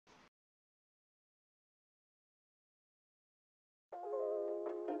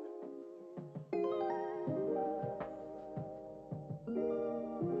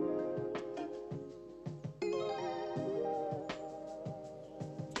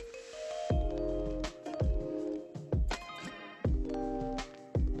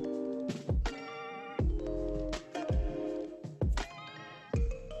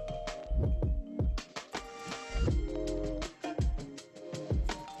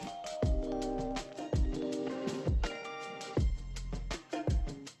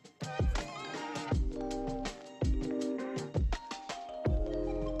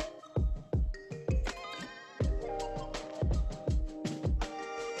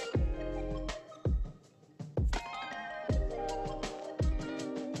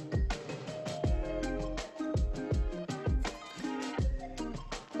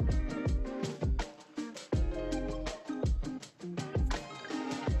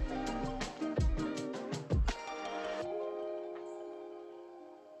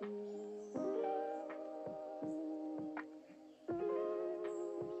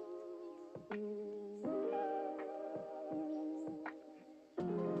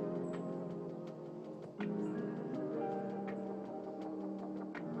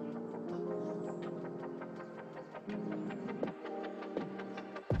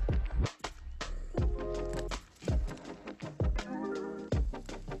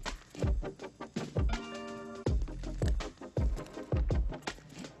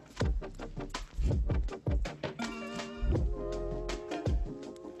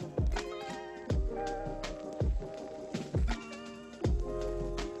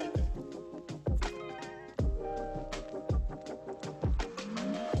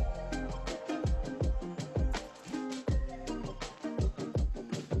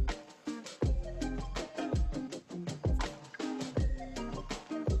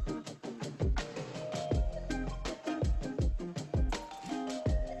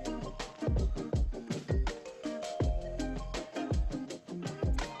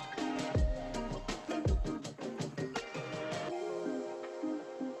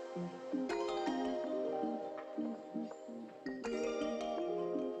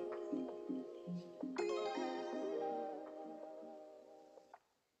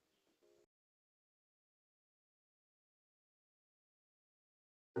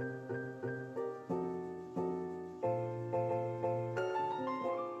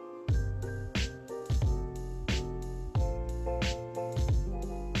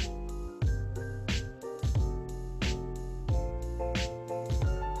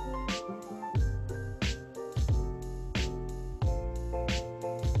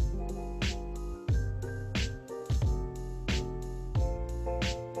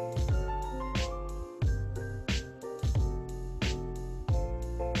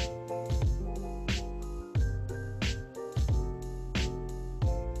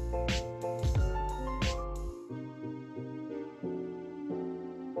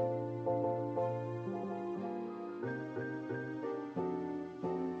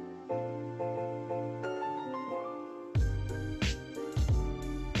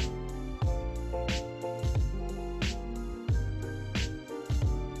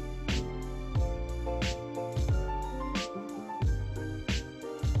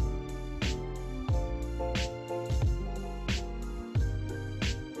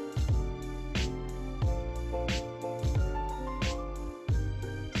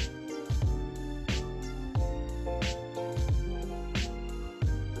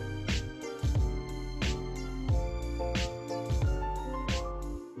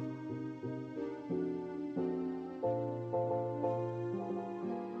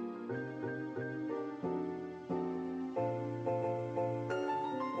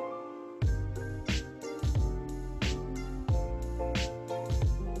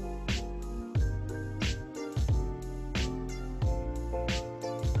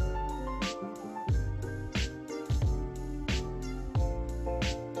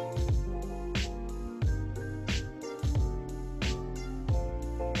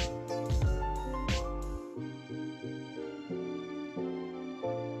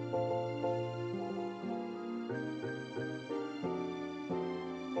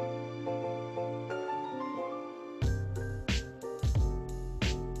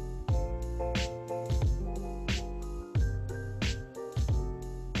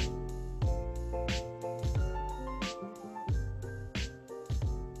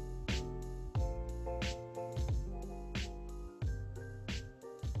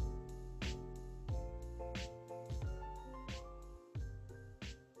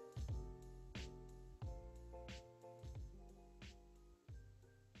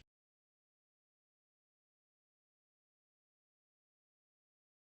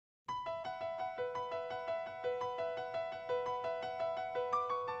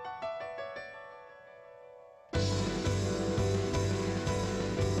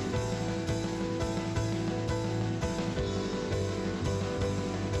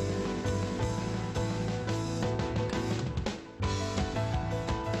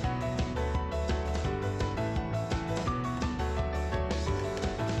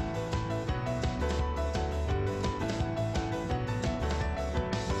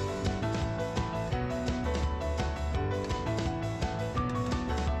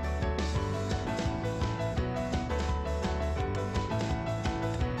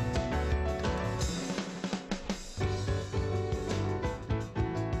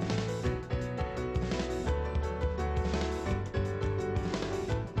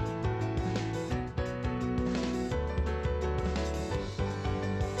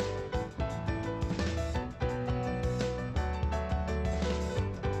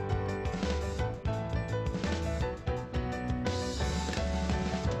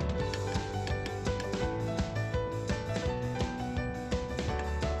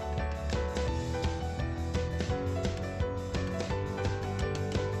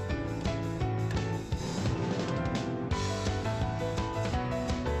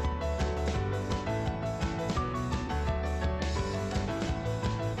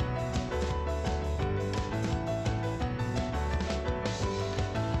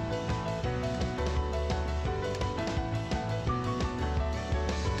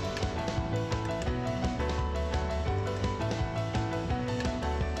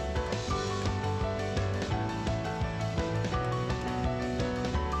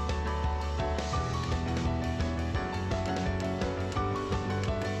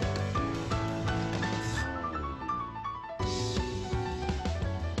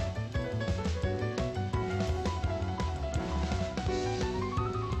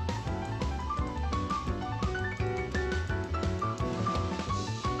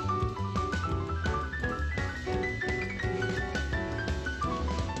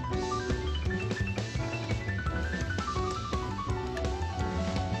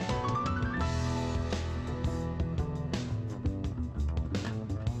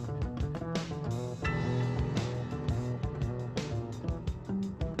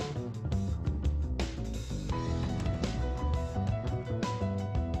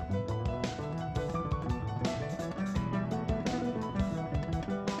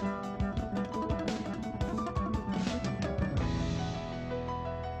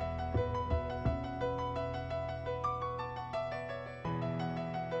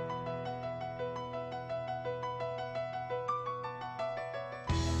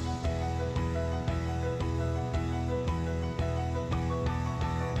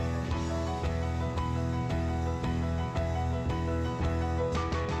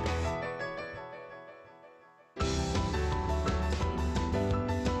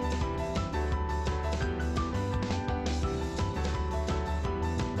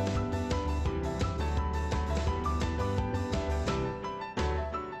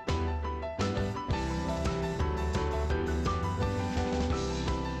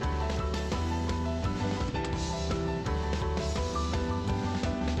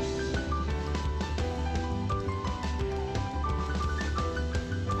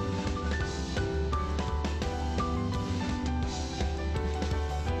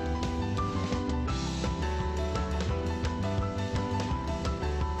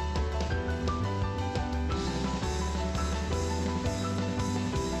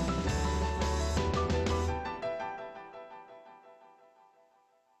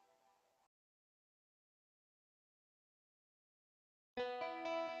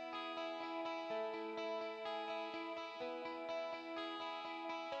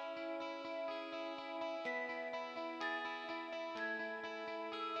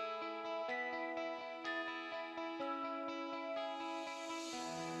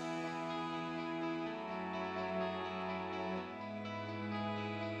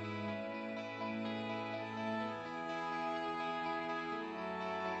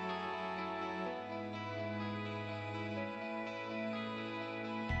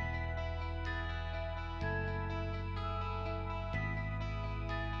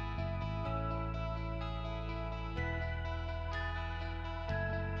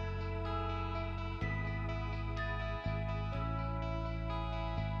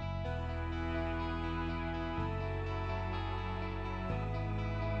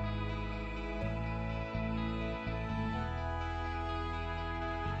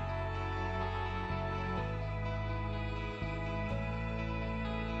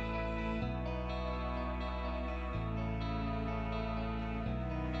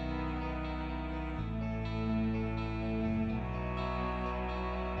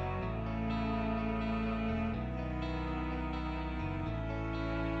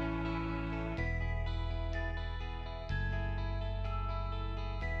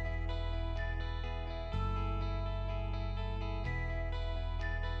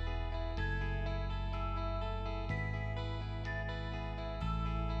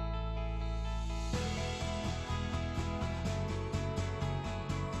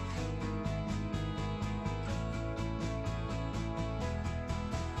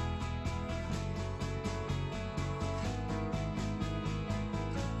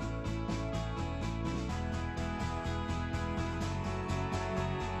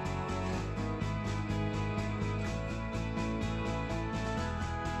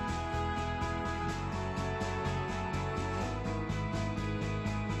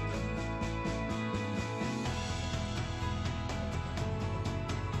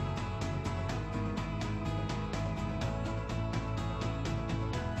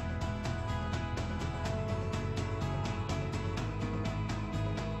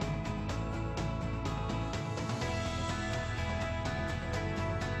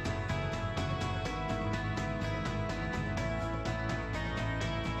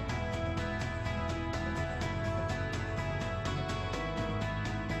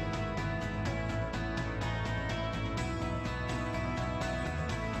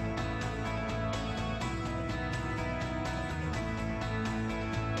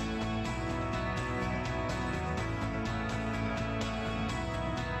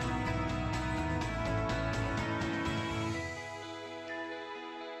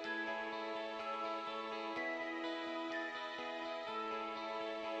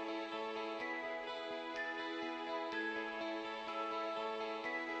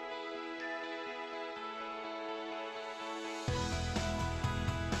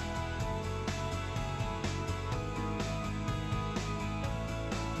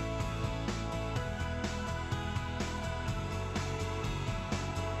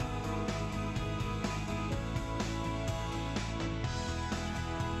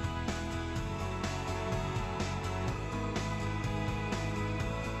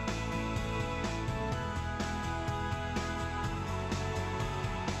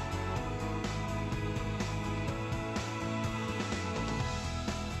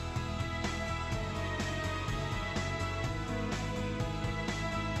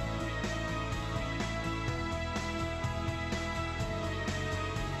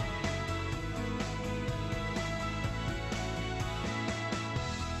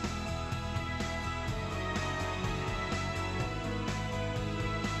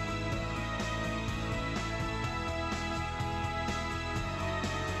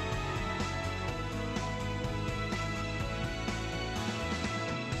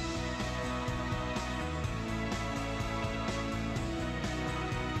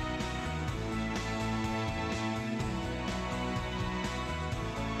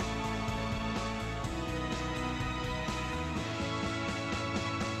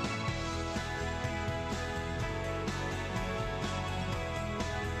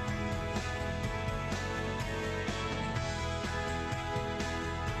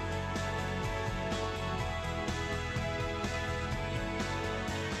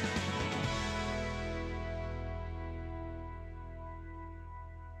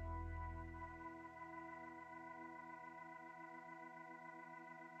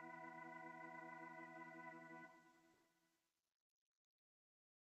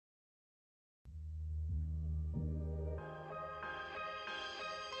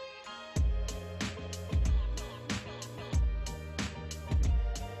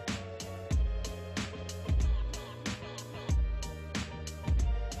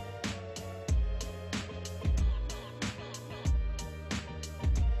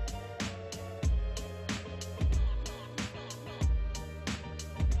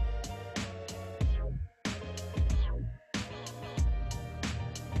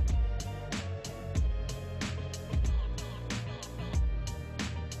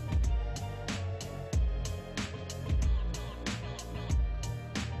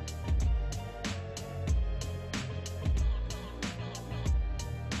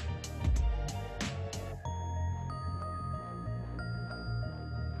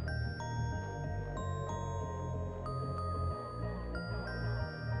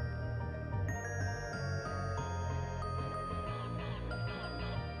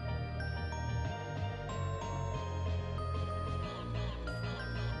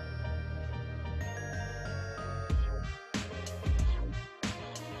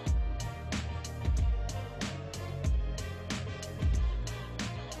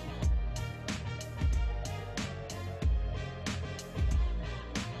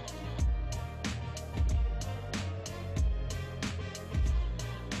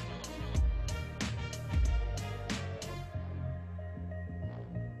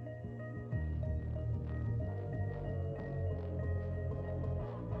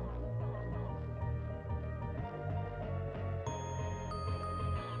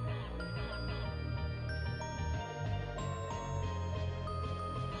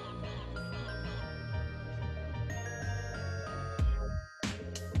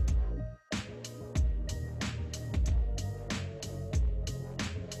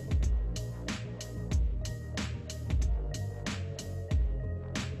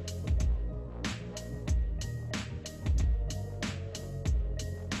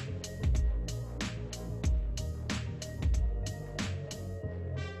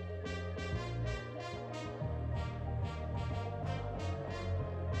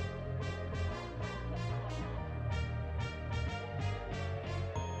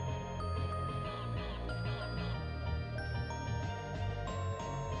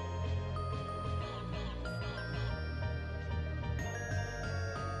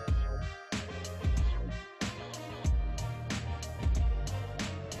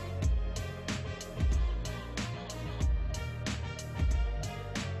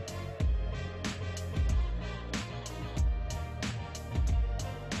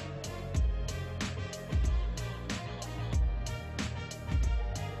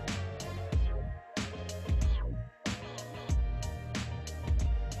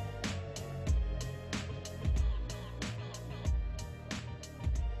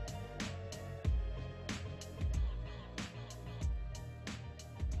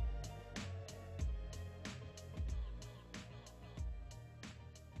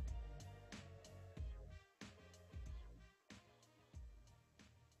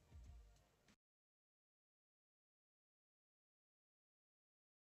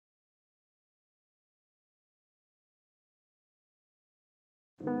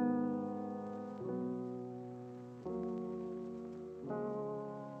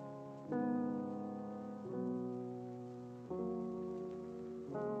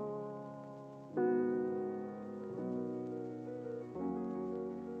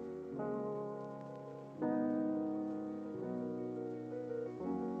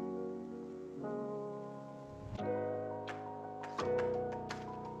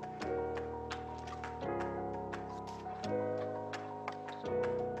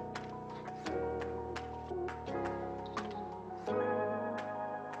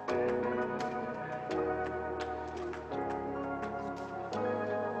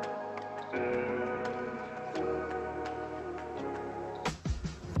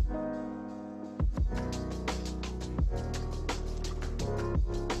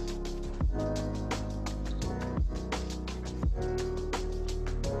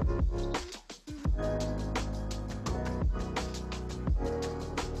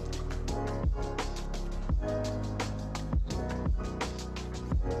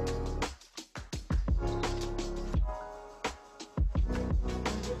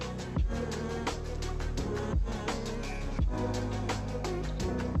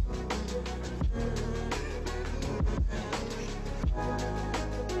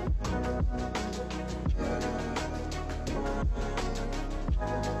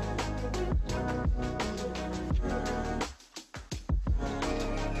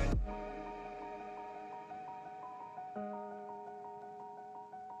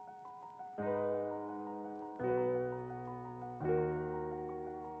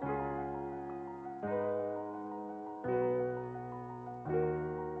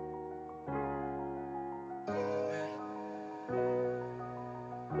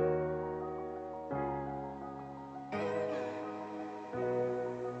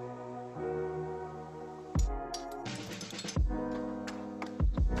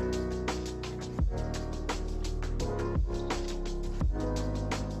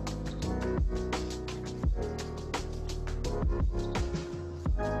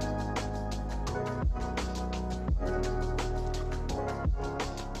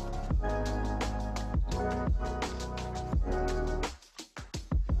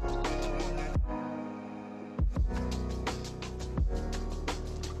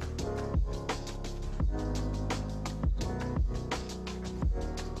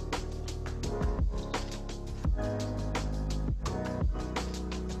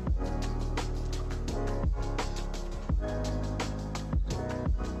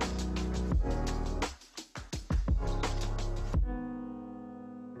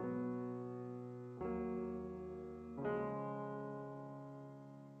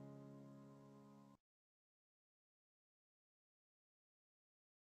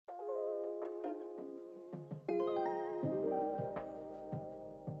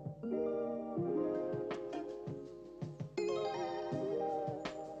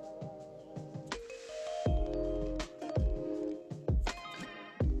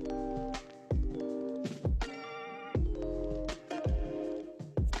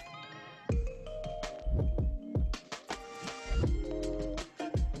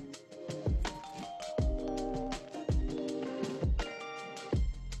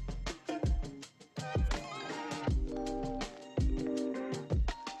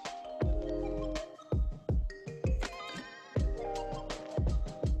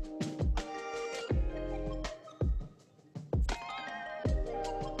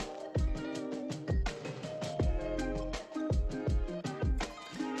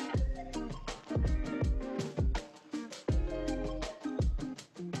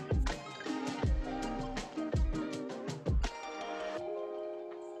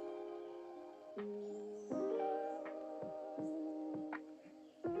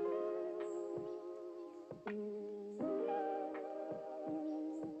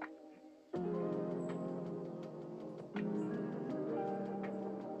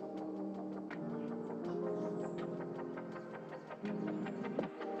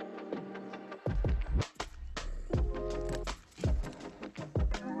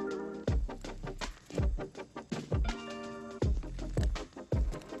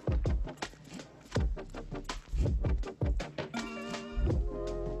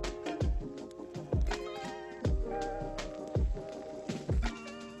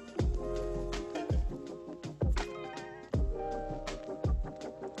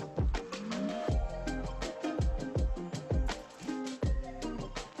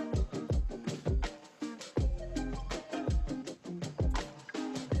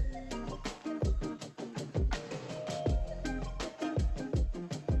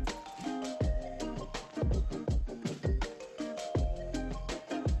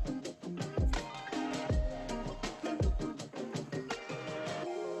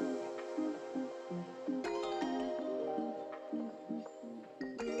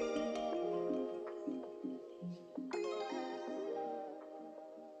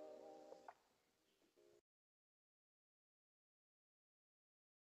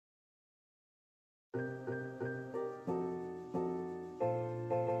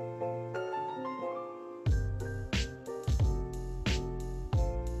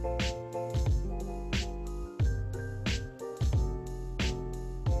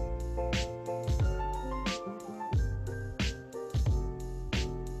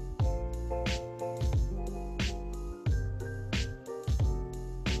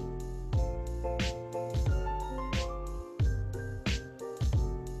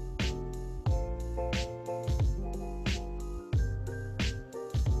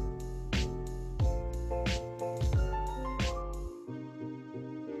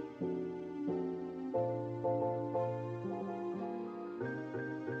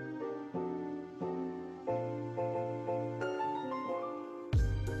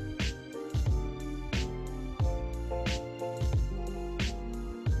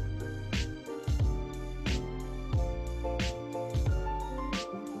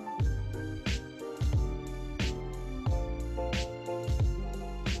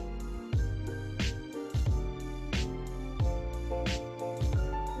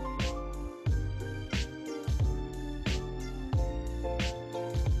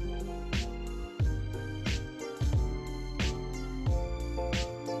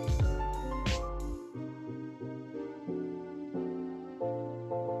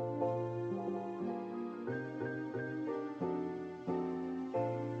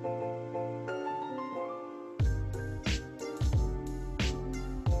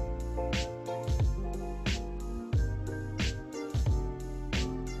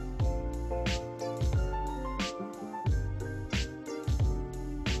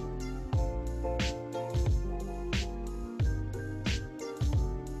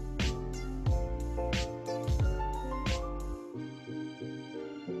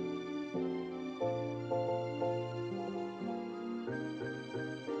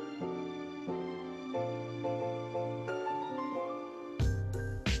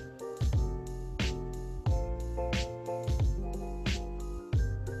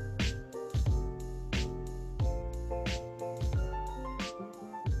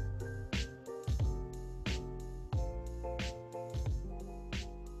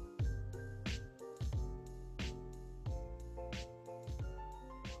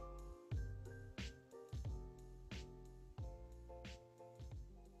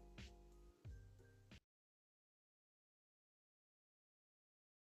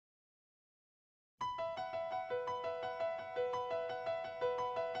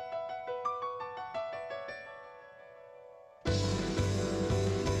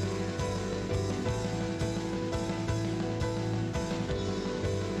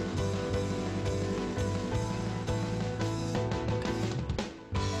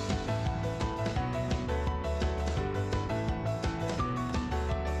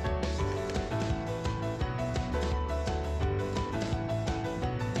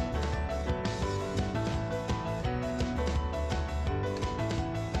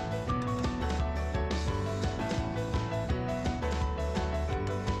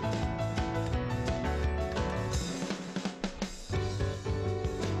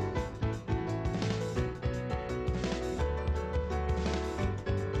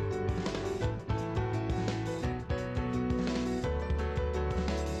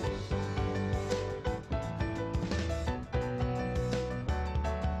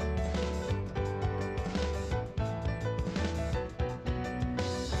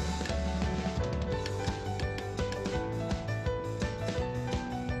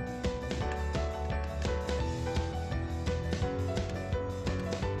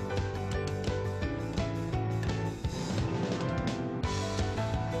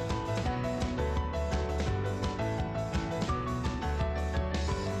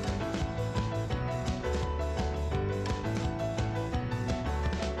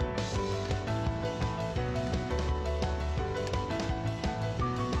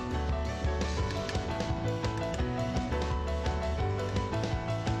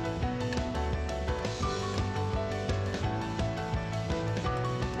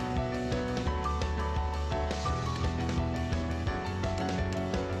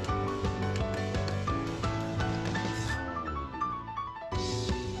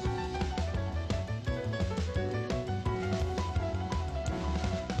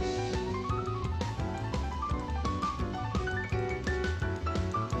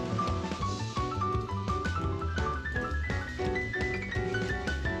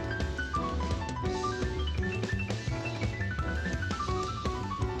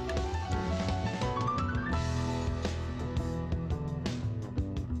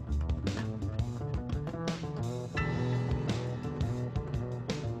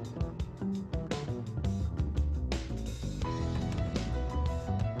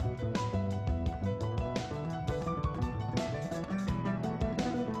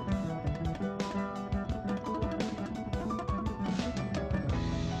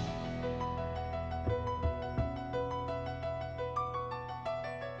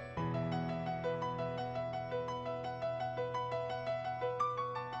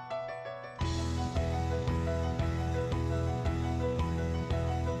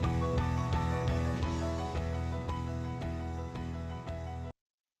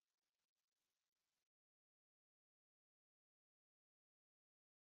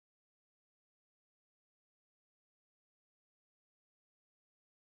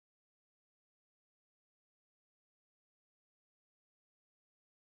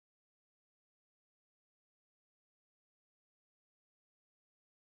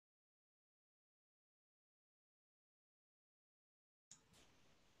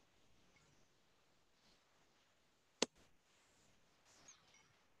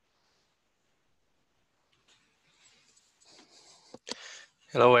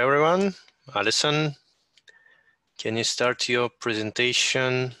Hello everyone. Alison, can you start your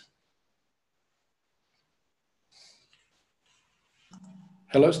presentation?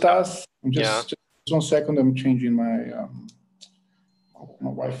 Hello, Stas. Just 1 second. I'm changing my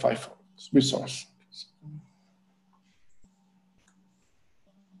Wi-Fi resource.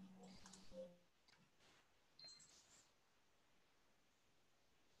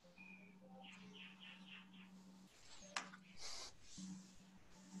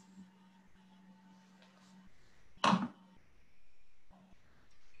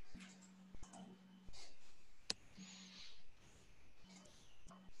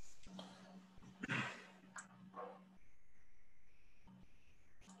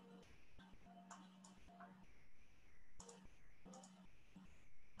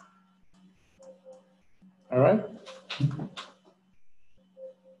 All right.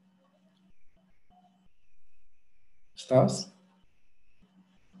 Stas,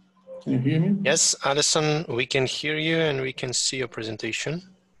 can you hear me? Yes, Alison, we can hear you and we can see your presentation.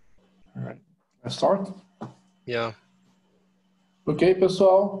 All right. Let's start? Yeah. Ok,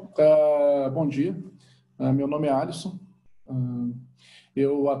 pessoal. Bom dia. Meu nome é Alisson.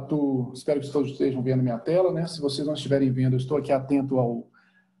 Eu atuo, espero que todos estejam vendo minha tela, né? Se vocês não estiverem vendo, eu estou aqui atento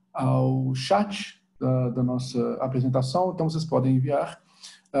ao chat da nossa apresentação, então vocês podem enviar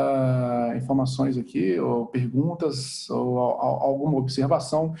informações aqui, ou perguntas, ou alguma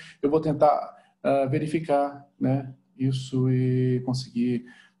observação. Eu vou tentar verificar, né, isso e conseguir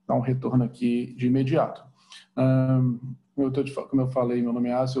dar um retorno aqui de imediato. Como eu falei, meu nome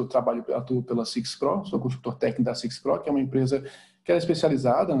é Alisson, eu atuo pela Sixpro, sou consultor técnico da Sixpro, que é uma empresa que é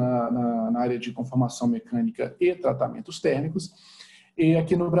especializada na área de conformação mecânica e tratamentos térmicos. E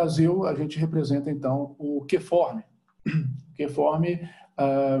aqui no Brasil, a gente representa, então, o QForm. O QForm,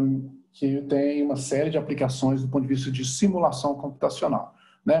 que tem uma série de aplicações do ponto de vista de simulação computacional,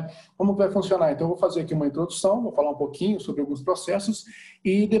 né? Como vai funcionar? Então, eu vou fazer aqui uma introdução, vou falar um pouquinho sobre alguns processos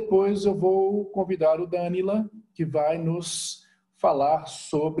e depois eu vou convidar o Danila, que vai nos falar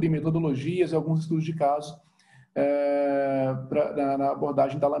sobre metodologias e alguns estudos de caso na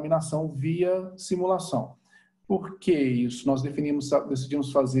abordagem da laminação via simulação. Por que isso? Nós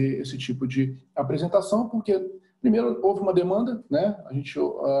decidimos fazer esse tipo de apresentação porque, primeiro, houve uma demanda, né? A gente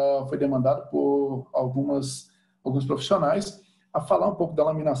foi demandado por alguns profissionais a falar um pouco da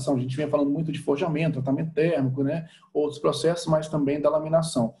laminação. A gente vinha falando muito de forjamento, tratamento térmico, né? Outros processos, mas também da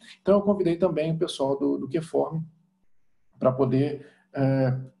laminação. Então, eu convidei também o pessoal do QForm para poder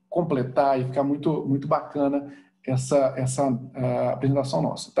completar e ficar muito bacana essa apresentação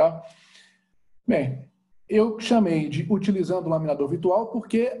nossa, tá? Bem, eu chamei de utilizando o laminador virtual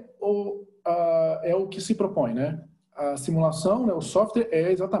porque é o que se propõe, né? A simulação, né, o software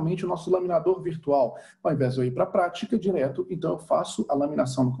é exatamente o nosso laminador virtual. Ao invés de eu ir para a prática direto, então eu faço a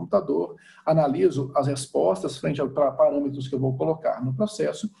laminação no computador, analiso as respostas frente a parâmetros que eu vou colocar no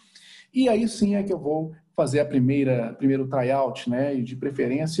processo, e aí sim é que eu vou fazer primeiro tryout, né, e de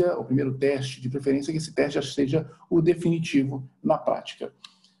preferência, o primeiro teste, de preferência que esse teste já seja o definitivo na prática.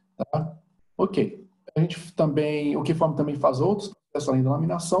 Tá? Ok. A gente também, o QForm também faz outros processos além da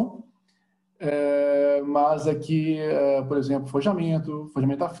laminação, mas aqui, por exemplo, forjamento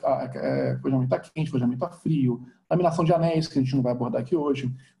a quente, forjamento a frio, laminação de anéis, que a gente não vai abordar aqui hoje,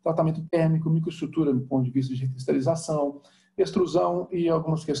 tratamento térmico, microestrutura do ponto de vista de cristalização, extrusão e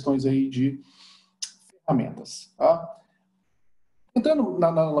algumas questões aí de ferramentas. Tá? Entrando na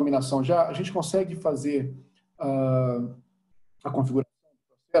laminação já, a gente consegue fazer a configuração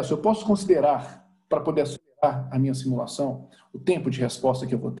do processo. Eu posso considerar, para poder acelerar a minha simulação, o tempo de resposta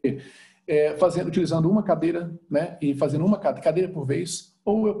que eu vou ter, utilizando uma cadeira, né, e fazendo uma cadeira por vez,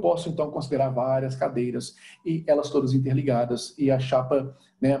 ou eu posso, então, considerar várias cadeiras e elas todas interligadas e a chapa,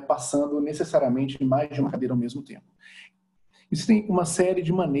 né, passando necessariamente em mais de uma cadeira ao mesmo tempo. Existem uma série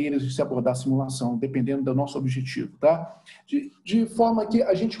de maneiras de se abordar a simulação, dependendo do nosso objetivo, tá? De forma que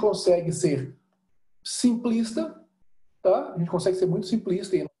a gente consegue ser simplista, tá? A gente consegue ser muito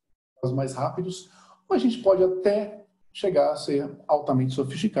simplista e os mais rápidos, ou a gente pode até chegar a ser altamente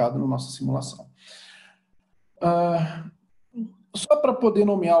sofisticado na nossa simulação. Só para poder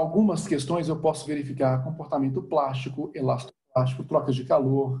nomear algumas questões, eu posso verificar comportamento plástico, elastoplástico, trocas de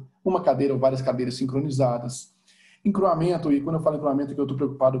calor, uma cadeira ou várias cadeiras sincronizadas, encruamento, e quando eu falo encruamento, eu estou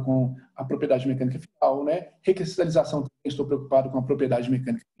preocupado com a propriedade mecânica final, né? Recristalização, estou preocupado com a propriedade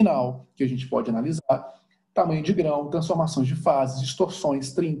mecânica final, que a gente pode analisar, tamanho de grão, transformações de fases,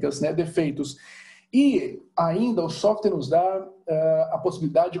 distorções, trincas, né? Defeitos. E ainda o software nos dá a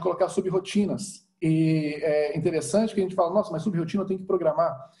possibilidade de colocar subrrotinas. E é interessante que a gente fala, nossa, mas subrrotina eu tenho que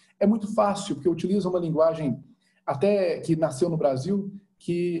programar. É muito fácil, porque utiliza uma linguagem até que nasceu no Brasil,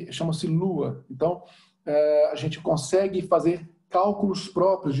 que chama-se Lua. Então, a gente consegue fazer cálculos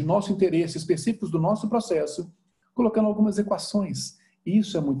próprios de nosso interesse, específicos do nosso processo, colocando algumas equações. E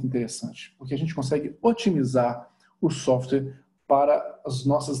isso é muito interessante, porque a gente consegue otimizar o software para as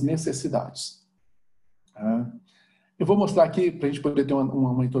nossas necessidades. Eu vou mostrar aqui, para a gente poder ter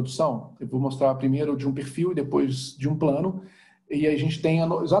uma introdução, eu vou mostrar primeiro de um perfil e depois de um plano, e aí a gente tem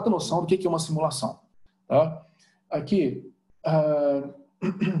a exata noção do que é uma simulação. Tá? Aqui,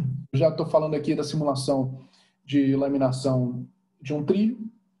 já estou falando aqui da simulação de laminação de um trilho,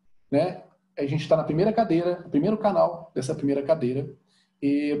 né? A gente está na primeira cadeira, no primeiro canal dessa primeira cadeira,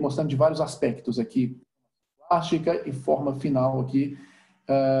 e mostrando de vários aspectos aqui, plástica e forma final aqui.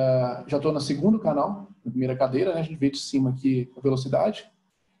 Já estou no segundo canal, na primeira cadeira, né? A gente vê de cima aqui a velocidade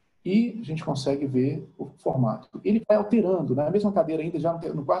e a gente consegue ver o formato. Ele vai alterando, na mesma cadeira ainda, já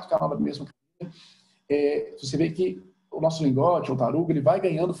no quarto canal da mesma cadeira, você vê que o nosso lingote, o tarugo, ele vai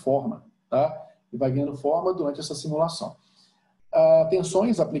ganhando forma, tá? Ele vai ganhando forma durante essa simulação.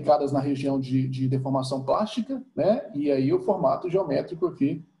 Tensões aplicadas na região de deformação plástica, né? E aí o formato geométrico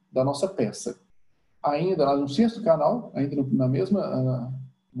aqui da nossa peça. Ainda lá no sexto canal, ainda na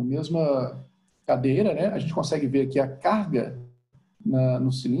mesma cadeira, né? A gente consegue ver aqui a carga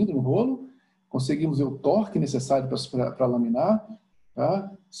no cilindro, no rolo, conseguimos ver o torque necessário para laminar,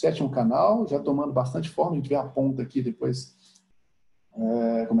 tá? Sétimo canal, já tomando bastante forma, a gente vê a ponta aqui depois,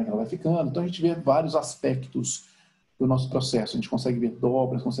 como é que ela vai ficando. Então a gente vê vários aspectos do nosso processo, a gente consegue ver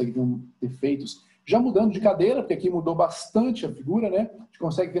dobras, consegue ver defeitos. Já mudando de cadeira, porque aqui mudou bastante a figura, né? A gente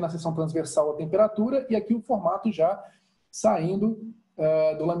consegue ver na seção transversal a temperatura e aqui o formato já saindo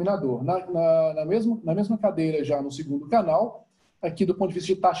do laminador. Na mesma cadeira, já no segundo canal, aqui do ponto de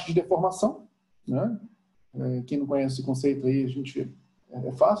vista de taxa de deformação, né? Quem não conhece esse conceito aí,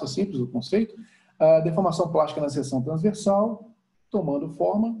 é fácil, é simples o conceito. Deformação plástica na seção transversal, tomando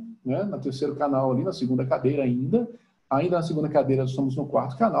forma, né? No terceiro canal ali, na segunda cadeira ainda na segunda cadeira, nós estamos no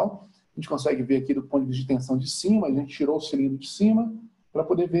quarto canal. A gente consegue ver aqui do ponto de vista de tensão de cima, a gente tirou o cilindro de cima para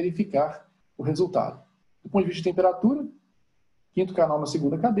poder verificar o resultado. Do ponto de vista de temperatura, quinto canal na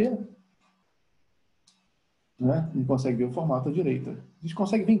segunda cadeira, né? A gente consegue ver o formato à direita. A gente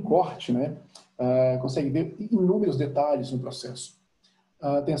consegue ver em corte, né? Consegue ver inúmeros detalhes no processo.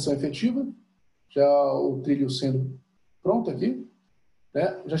 A tensão efetiva, já o trilho sendo pronto aqui,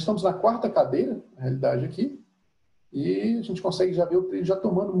 né? Já estamos na quarta cadeira, na realidade aqui, e a gente consegue já ver o trilho já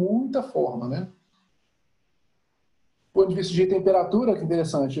tomando muita forma, né? Do ponto de vista de temperatura, que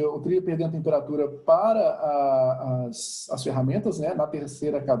interessante, o trilho perdendo temperatura para as ferramentas, né? Na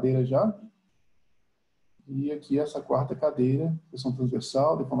terceira cadeira já. E aqui essa quarta cadeira, seção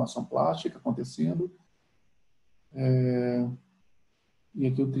transversal, deformação plástica acontecendo. E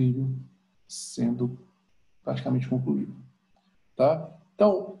aqui o trilho sendo praticamente concluído. Tá?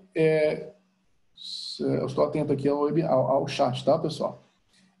 Então, eu estou atento aqui ao chat, tá, pessoal?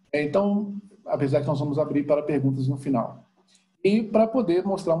 Então, apesar que nós vamos abrir para perguntas no final. E para poder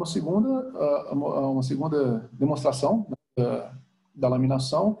mostrar uma segunda demonstração, né, da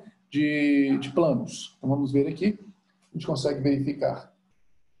laminação de planos. Então, vamos ver aqui. A gente consegue verificar.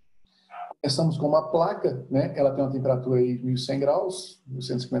 Começamos com uma placa, né? Ela tem uma temperatura aí de 1100 graus,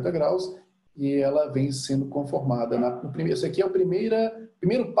 1150 graus, e ela vem sendo conformada. Esse aqui é o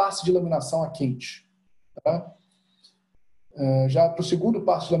primeiro passo de laminação a quente. Tá? Já para o segundo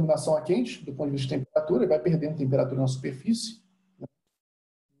passo de laminação a quente, do ponto de vista de temperatura, vai perdendo temperatura na superfície. Né?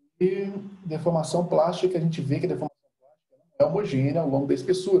 E deformação plástica, a gente vê que a deformação plástica é homogênea ao longo da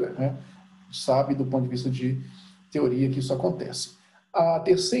espessura. Né? A gente sabe, do ponto de vista de teoria, que isso acontece.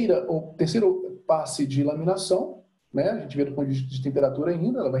 O terceiro passe de laminação, né? A gente vê do ponto de vista de temperatura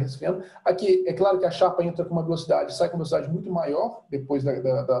ainda, ela vai resfriando. Aqui, é claro que a chapa entra com uma velocidade, sai com uma velocidade muito maior depois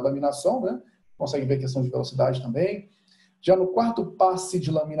da laminação, né? Consegue ver a questão de velocidade também. Já no quarto passe de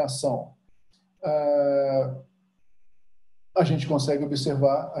laminação, a gente consegue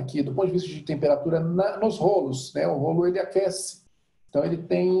observar aqui, do ponto de vista de temperatura, nos rolos, né? O rolo, ele aquece. Então, ele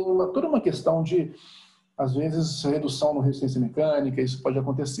tem toda uma questão de, às vezes, redução na resistência mecânica, isso pode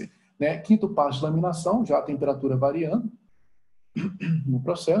acontecer. Né? Quinto passo de laminação, já a temperatura variando no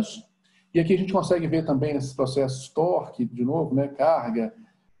processo. E aqui a gente consegue ver também nesses processos torque, de novo, né? Carga.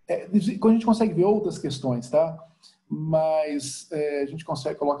 A gente consegue ver outras questões, tá? Mas a gente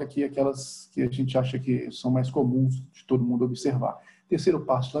coloca aqui aquelas que a gente acha que são mais comuns de todo mundo observar. Terceiro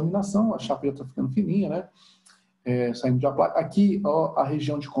passo de laminação, a chapa já está ficando fininha, né? Saindo de placa. Aqui, ó, a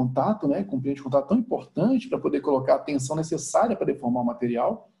região de contato, né? Componente de contato tão importante para poder colocar a tensão necessária para deformar o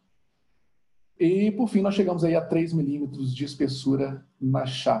material. E, por fim, nós chegamos aí a 3 milímetros de espessura na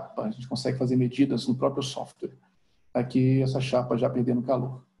chapa. A gente consegue fazer medidas no próprio software. aqui essa chapa já perdendo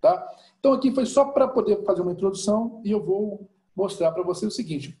calor, tá? Então aqui foi só para poder fazer uma introdução e eu vou mostrar para você o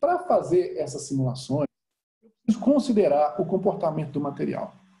seguinte: para fazer essas simulações, eu preciso considerar o comportamento do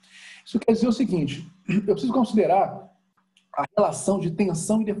material. Isso quer dizer o seguinte: eu preciso considerar a relação de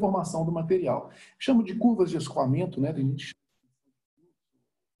tensão e deformação do material. Chamo de curvas de escoamento, né? Tem gente...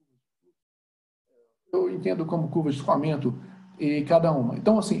 Eu entendo como curvas de escoamento e cada uma.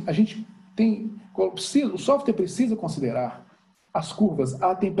 Então, assim, a gente tem... O software precisa considerar as curvas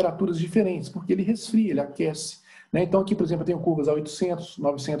a temperaturas diferentes, porque ele resfria, ele aquece, né? Então, aqui, por exemplo, eu tenho curvas a 800,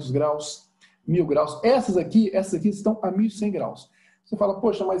 900 graus, 1000 graus. Essas aqui estão a 1100 graus. Você fala,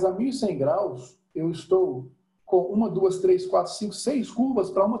 poxa, mas a 1100 graus eu estou com 1, 2, 3, 4, 5, 6 curvas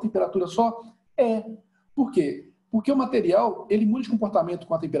para uma temperatura só? Por quê? Porque o material, ele muda de comportamento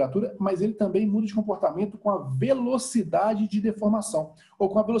com a temperatura, mas ele também muda de comportamento com a velocidade de deformação, ou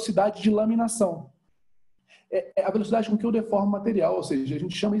com a velocidade de laminação. É a velocidade com que eu deformo o material, ou seja, a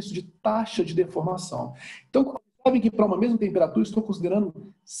gente chama isso de taxa de deformação. Então, sabe que para uma mesma temperatura, estou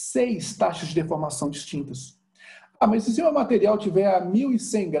considerando 6 taxas de deformação distintas. Mas se o meu material tiver a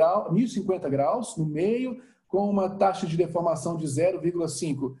 1100 graus, 1050 graus no meio, com uma taxa de deformação de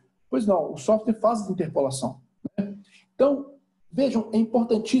 0,5, pois não, o software faz a interpolação, né? Então, vejam, é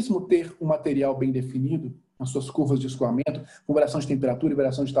importantíssimo ter um material bem definido, as suas curvas de escoamento, com variação de temperatura e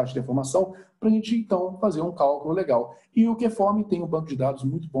variação de taxa de deformação, para a gente, então, fazer um cálculo legal. E o QForm tem um banco de dados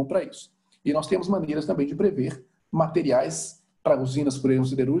muito bom para isso. E nós temos maneiras também de prever materiais para usinas, por exemplo,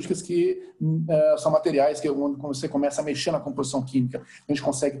 siderúrgicas, que são materiais que, quando você começa a mexer na composição química, a gente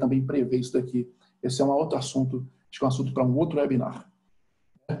consegue também prever isso daqui. Esse é um outro assunto, acho que é um assunto para um outro webinar.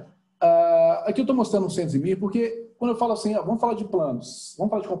 Aqui eu estou mostrando um 100 porque quando eu falo assim, vamos falar de planos,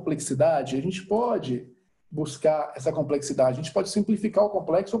 vamos falar de complexidade, a gente pode buscar essa complexidade, a gente pode simplificar o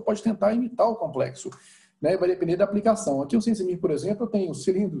complexo ou pode tentar imitar o complexo, né? Vai depender da aplicação. Aqui o 100 por exemplo, eu tenho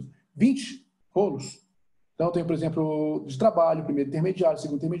cilindros, 20 rolos. Então eu tenho, por exemplo, de trabalho, primeiro intermediário,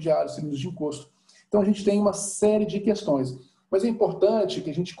 segundo intermediário, cilindros de encosto. Então a gente tem uma série de questões. Mas é importante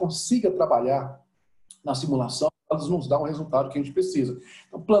que a gente consiga trabalhar na simulação, elas nos dão o resultado que a gente precisa.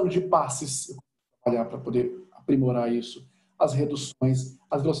 Então, plano de passes, eu vou trabalhar para poder aprimorar isso. As reduções,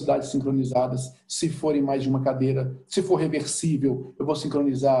 as velocidades sincronizadas, se forem mais de uma cadeira, se for reversível, eu vou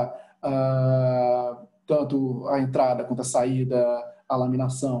sincronizar tanto a entrada quanto a saída, a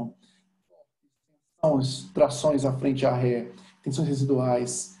laminação, trações à frente e à ré, tensões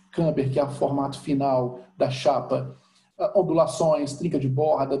residuais, camber, que é o formato final da chapa, ondulações, trinca de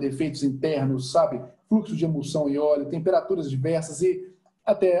borda, defeitos internos, sabe? Fluxo de emulsão e óleo, temperaturas diversas e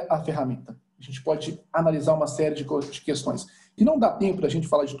até a ferramenta. A gente pode analisar uma série de questões. E não dá tempo da gente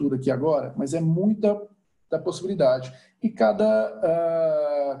falar de tudo aqui agora, mas é muita da possibilidade. E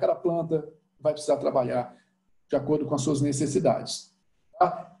cada planta vai precisar trabalhar de acordo com as suas necessidades.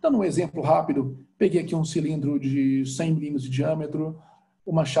 Tá? Dando um exemplo rápido, peguei aqui um cilindro de 100 milímetros de diâmetro,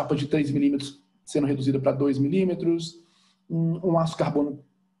 uma chapa de 3 milímetros sendo reduzida para 2 milímetros, um aço carbono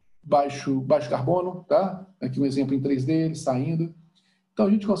baixo carbono, tá? Aqui um exemplo em 3D, saindo. Então a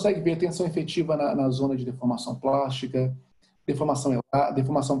gente consegue ver tensão efetiva na zona de deformação plástica,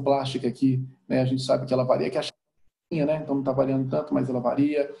 deformação plástica aqui, né? A gente sabe que ela varia, que a chapinha, né? Então não está variando tanto, mas ela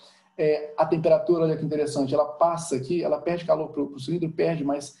varia. A temperatura, olha que interessante, ela passa aqui, ela perde calor para o cilindro, perde,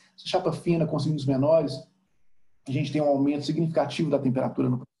 mas se chapa fina com cilindros menores, a gente tem um aumento significativo da temperatura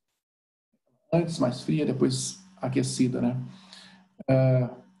no antes mais fria, depois aquecida, né?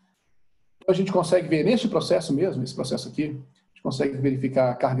 A gente consegue ver neste processo mesmo, esse processo aqui, a gente consegue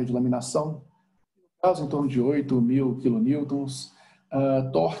verificar a carga de laminação, no caso em torno de 8.000 kilonewtons,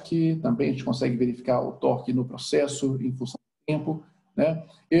 torque, também a gente consegue verificar o torque no processo em função do tempo, né?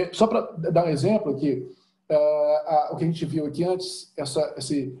 E só para dar um exemplo aqui, o que a gente viu aqui antes,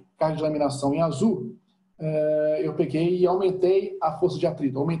 esse carga de laminação em azul, eu peguei e aumentei a força de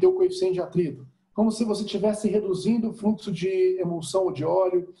atrito, aumentei o coeficiente de atrito, como se você estivesse reduzindo o fluxo de emulsão ou de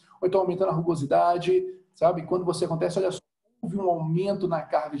óleo, ou então aumentando a rugosidade, sabe? Quando você acontece, olha só, houve um aumento na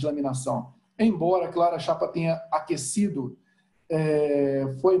carga de laminação. Embora, claro, a chapa tenha aquecido,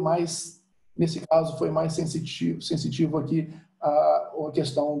 foi mais, nesse caso, foi mais sensitivo aqui a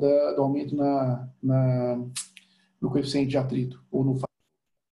questão do aumento no coeficiente de atrito, ou no...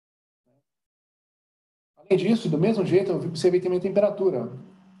 Além disso, do mesmo jeito, eu observei também a temperatura.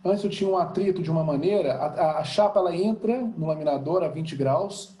 Antes eu tinha um atrito de uma maneira, a chapa ela entra no laminador a 20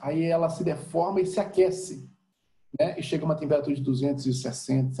 graus, aí ela se deforma e se aquece, né? E chega a uma temperatura de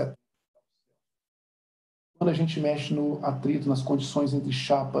 260, 70. Quando a gente mexe no atrito, nas condições entre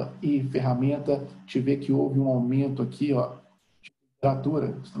chapa e ferramenta, a gente vê que houve um aumento aqui, ó, de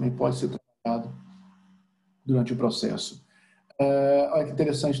temperatura. Isso também pode ser trabalhado. durante o processo. Olha que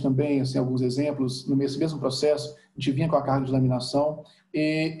interessante também, assim, alguns exemplos. Nesse mesmo processo, a gente vinha com a carga de laminação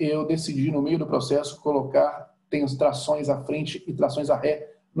e eu decidi, no meio do processo, colocar trações à frente e trações a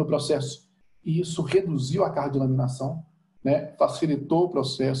ré no processo. E isso reduziu a carga de laminação, né? Facilitou o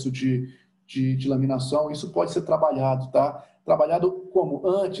processo de laminação. Isso pode ser trabalhado, tá? Trabalhado como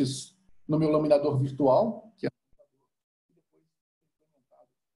antes no meu laminador virtual, que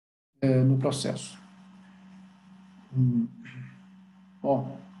é no processo.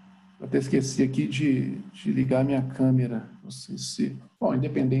 Bom, eu até esqueci aqui de ligar minha câmera. Não sei se... Bom,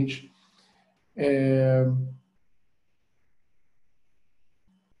 independente.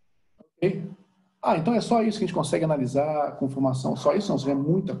 Ok? Então é só isso que a gente consegue analisar com informação. Só isso não, é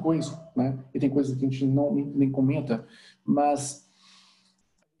muita coisa, né? E tem coisas que a gente nem comenta, mas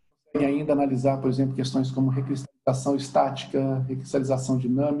consegue ainda analisar, por exemplo, questões como recristalização estática, recristalização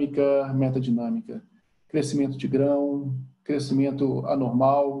dinâmica, metadinâmica, crescimento de grão, crescimento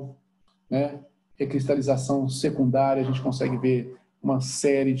anormal, né? Recristalização secundária, a gente consegue ver uma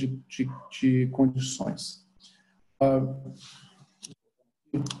série de condições.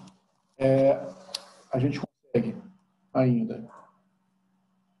 A gente consegue ainda.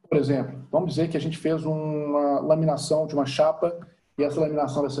 Por exemplo, vamos dizer que a gente fez uma laminação de uma chapa e essa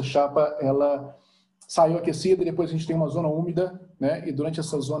laminação dessa chapa, ela saiu aquecida e depois a gente tem uma zona úmida, né? E durante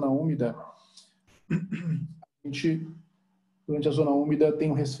essa zona úmida, durante a zona úmida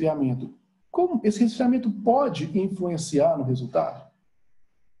tem um resfriamento. Como esse resfriamento pode influenciar no resultado?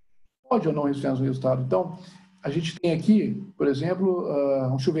 Pode ou não influenciar no resultado? Então, a gente tem aqui, por exemplo,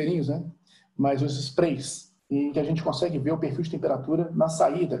 uns chuveirinhos, né? Mas os sprays, em que a gente consegue ver o perfil de temperatura na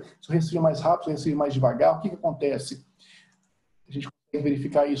saída. Se o resfria mais rápido, se o resfria mais devagar, o que acontece? A gente consegue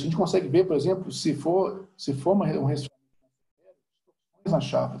verificar isso. A gente consegue ver, por exemplo, se for um resfriamento na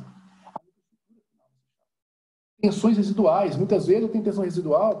chapa. Tensões residuais. Muitas vezes eu tenho tensão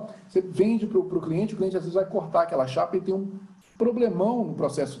residual, você vende para o cliente às vezes vai cortar aquela chapa e tem um problemão no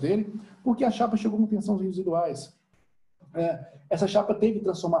processo dele, porque a chapa chegou com tensões residuais. Essa chapa teve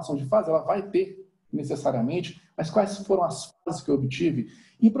transformação de fase? Ela vai ter necessariamente, mas quais foram as fases que eu obtive?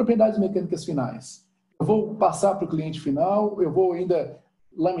 E propriedades mecânicas finais? Eu vou passar para o cliente final, eu vou ainda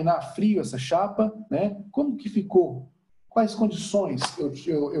laminar frio essa chapa, né? Como que ficou? Quais condições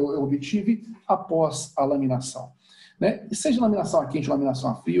eu obtive após a laminação? Né? E seja laminação a quente ou laminação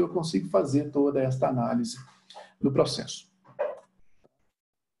a frio, eu consigo fazer toda esta análise do processo.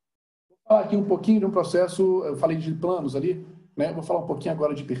 Vou falar aqui um pouquinho de um processo, eu falei de planos ali, né? Vou falar um pouquinho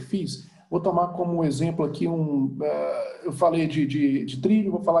agora de perfis. Vou tomar como exemplo aqui eu falei de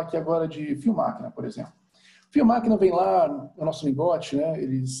trilho, vou falar aqui agora de fio máquina, por exemplo. Fio máquina vem lá no nosso lingote, né?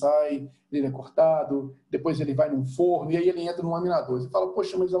 Ele sai, ele é cortado, depois ele vai num forno e aí ele entra no laminador. Você fala,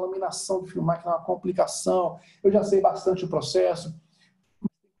 poxa, mas a laminação de fio máquina é uma complicação, eu já sei bastante o processo.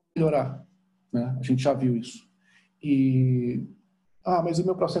 Melhorar, né? A gente já viu isso. Mas o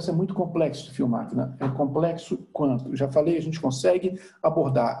meu processo é muito complexo de fio máquina. É complexo quanto? Eu já falei, a gente consegue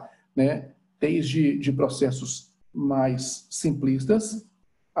abordar, né? Desde processos mais simplistas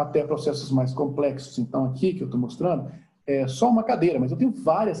até processos mais complexos. Então, aqui que eu estou mostrando é só uma cadeira, mas eu tenho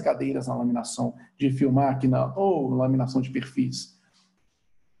várias cadeiras na laminação de fio máquina ou laminação de perfis.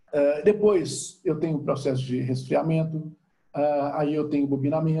 Depois, eu tenho o processo de resfriamento, aí eu tenho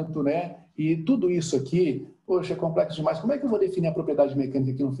bobinamento, né? E tudo isso aqui, poxa, é complexo demais. Como é que eu vou definir a propriedade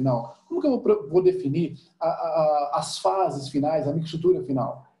mecânica aqui no final? Como que eu vou definir as fases finais, a mixtura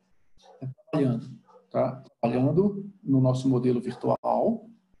final? Trabalhando, tá? Trabalhando no nosso modelo virtual,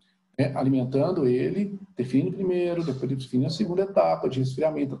 né? Alimentando ele, definindo primeiro, depois definindo a segunda etapa de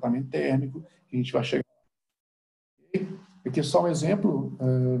resfriamento, tratamento térmico, que a gente vai chegar. Aqui é só um exemplo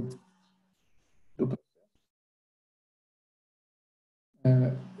do processo.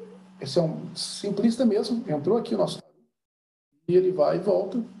 Esse é um simplista mesmo, entrou aqui o nosso e ele vai e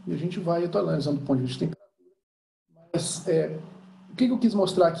volta, e a gente vai analisando do ponto de vista de temperatura. Mas o que eu quis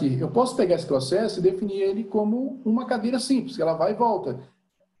mostrar aqui? Eu posso pegar esse processo e definir ele como uma cadeira simples, que ela vai e volta.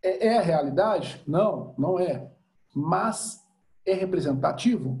 É a realidade? Não, não é. Mas é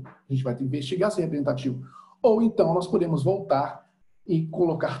representativo? A gente vai investigar se é representativo. Ou então nós podemos voltar e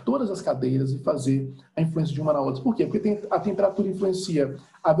colocar todas as cadeiras e fazer a influência de uma na outra. Por quê? Porque a temperatura influencia,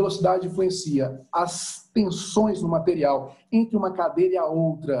 a velocidade influencia, as tensões no material entre uma cadeira e a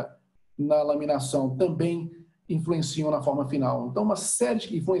outra na laminação também influenciam na forma final. Então, uma série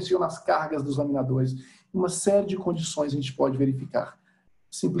que influenciam nas cargas dos laminadores, uma série de condições a gente pode verificar.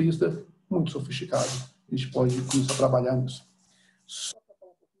 Simplista, muito sofisticado. A gente pode começar a trabalhar nisso. Só para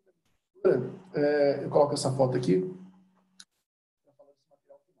falar um pouquinho da mistura, eu coloco essa foto aqui.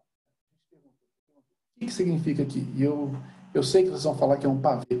 que significa aqui? Eu sei que vocês vão falar que é um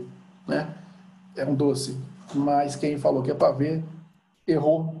pavê, né? É um doce, mas quem falou que é pavê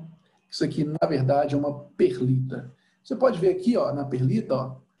errou. Isso aqui, na verdade, é uma perlita. Você pode ver aqui, ó, na perlita,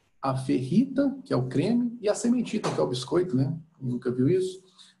 ó, a ferrita, que é o creme, e a sementita, que é o biscoito, né? Nunca viu isso?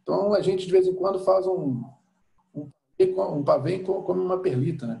 Então, a gente, de vez em quando, faz um pavê e come uma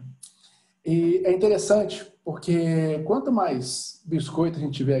perlita, né? E é interessante, porque quanto mais biscoito a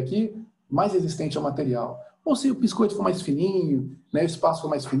gente tiver aqui, mais resistente ao material. Ou se o biscoito for mais fininho, né, o espaço for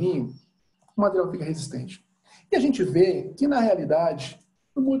mais fininho, o material fica resistente. E a gente vê que, na realidade,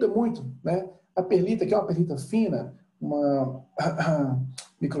 não muda muito, né? A perlita, que é uma perlita fina, uma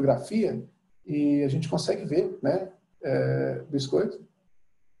micrografia, e a gente consegue ver, né, biscoito.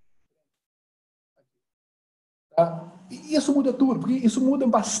 Tá? E isso muda tudo, porque isso muda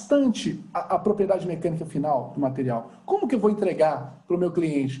bastante a propriedade mecânica final do material. Como que eu vou entregar para o meu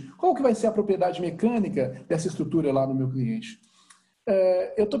cliente? Qual que vai ser a propriedade mecânica dessa estrutura lá no meu cliente?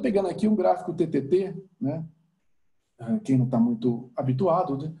 Eu estou pegando aqui um gráfico TTT, né? Quem não está muito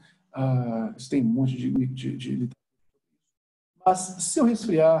habituado, né? Isso tem um monte de... Mas se eu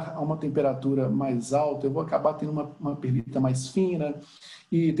resfriar a uma temperatura mais alta, eu vou acabar tendo uma perlita mais fina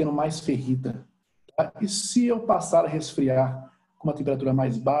e tendo mais ferrita. Tá? E se eu passar a resfriar com uma temperatura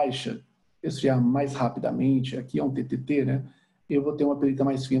mais baixa, resfriar mais rapidamente, aqui é um TTT, né? Eu vou ter uma perlita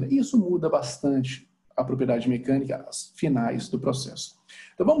mais fina. Isso muda bastante a propriedade mecânica, as finais do processo.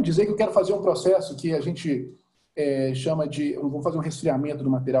 Então vamos dizer que eu quero fazer um processo que a gente chama de... Vamos fazer um resfriamento do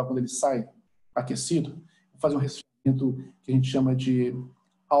material quando ele sai aquecido. Vou fazer um resfriamento que a gente chama de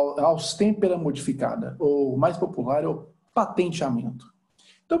austêmpera modificada, ou mais popular é o patenteamento.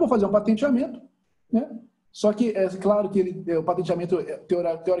 Então eu vou fazer um patenteamento, né? Só que é claro que o patenteamento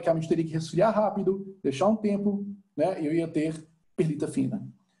teoricamente teria que resfriar rápido, deixar um tempo, né? E eu ia ter perlita fina.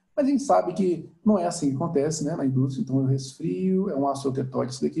 Mas a gente sabe que não é assim que acontece, né, na indústria. Então eu resfrio, é um aço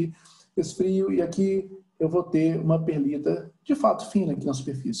tetóide isso daqui, resfrio e aqui eu vou ter uma perlita de fato fina aqui na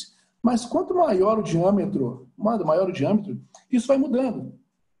superfície. Mas quanto maior o diâmetro, isso vai mudando.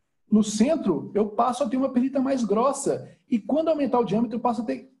 No centro, eu passo a ter uma perlita mais grossa. E quando aumentar o diâmetro, eu passo a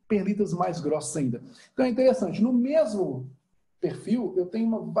ter perlitas mais grossas ainda. Então é interessante. No mesmo perfil, eu tenho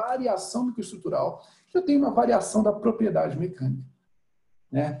uma variação microestrutural, eu tenho uma variação da propriedade mecânica.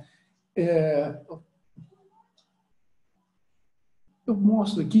 Né? Eu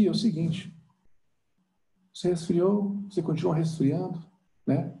mostro aqui o seguinte. Você resfriou, você continua resfriando,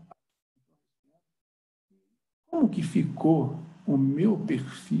 né? Como que ficou o meu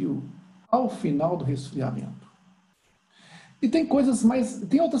perfil ao final do resfriamento? E tem coisas mais...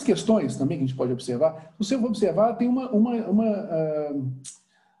 Tem outras questões também que a gente pode observar. Se você for observar, tem uma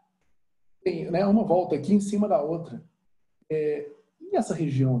volta aqui em cima da outra. E essa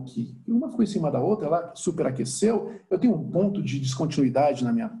região aqui? Uma ficou em cima da outra, ela superaqueceu. Eu tenho um ponto de descontinuidade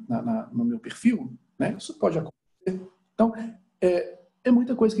no meu perfil, né? Isso pode acontecer. Então, é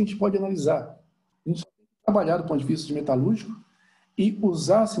muita coisa que a gente pode analisar. A gente tem que trabalhar do ponto de vista de metalúrgico e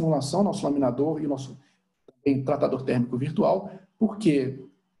usar a simulação, nosso laminador e nosso tratador térmico virtual. Por quê?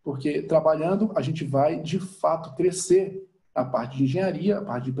 Porque trabalhando a gente vai, de fato, crescer a parte de engenharia, a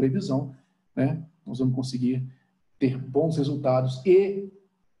parte de previsão, né? Nós vamos conseguir ter bons resultados e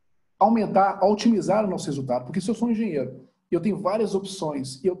otimizar o nosso resultado. Porque se eu sou um engenheiro e eu tenho várias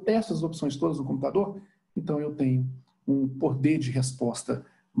opções e eu testo as opções todas no computador, então eu tenho um poder de resposta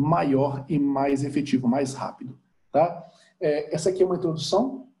maior e mais efetivo, mais rápido. Tá? Essa aqui é uma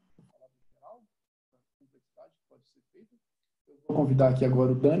introdução. Vou convidar aqui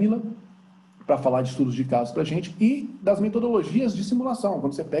agora o Danila para falar de estudos de casos para a gente e das metodologias de simulação,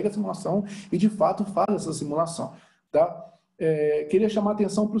 quando você pega a simulação e de fato faz essa simulação. Tá? Queria chamar a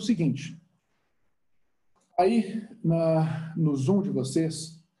atenção para o seguinte. Aí, no Zoom de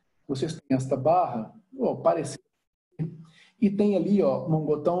vocês têm esta barra, parecida, e tem ali um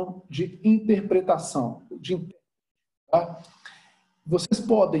botão de interpretação. Tá? Vocês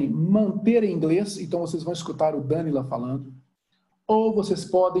podem manter em inglês, então vocês vão escutar o Danila falando, ou vocês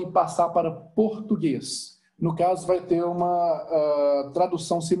podem passar para português. No caso, vai ter uma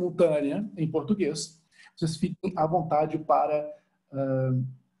tradução simultânea em português. Vocês fiquem à vontade para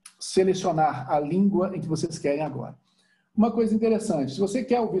selecionar a língua em que vocês querem agora. Uma coisa interessante, se você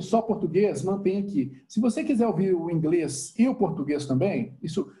quer ouvir só português, mantém aqui. Se você quiser ouvir o inglês e o português também,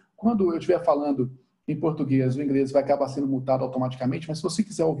 isso, quando eu estiver falando em português, o inglês vai acabar sendo mutado automaticamente, mas se você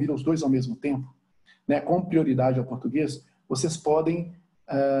quiser ouvir os dois ao mesmo tempo, né, com prioridade ao português, vocês podem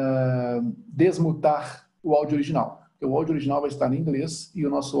desmutar o áudio original. Porque o áudio original vai estar em inglês e o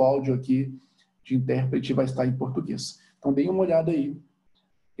nosso áudio aqui de intérprete vai estar em português. Então, deem uma olhada aí.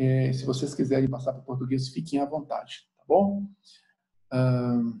 Se vocês quiserem passar para o português, fiquem à vontade, tá bom?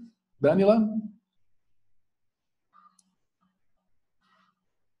 Danila?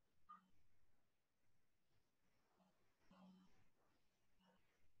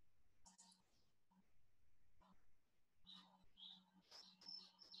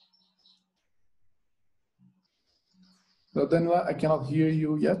 No, Danila, I cannot hear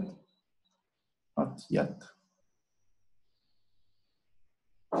you yet. Not yet.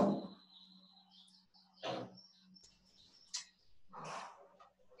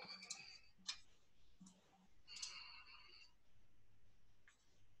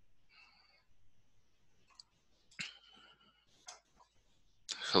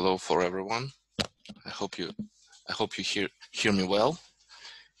 Hello for everyone. I hope you hear me well.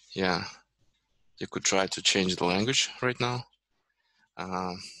 Yeah, you could try to change the language right now.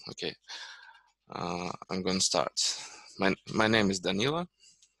 Okay, I'm going to start. My name is Danila.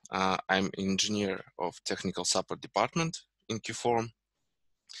 I'm engineer of technical support department in QForm.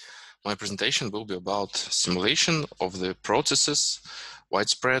 My presentation will be about simulation of the processes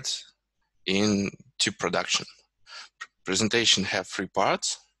widespread in tube production. Presentation have 3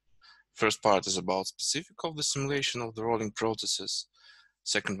 parts. First part is about specific of the simulation of the rolling processes.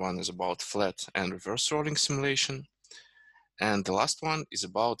 Second one is about flat and reverse rolling simulation. And the last one is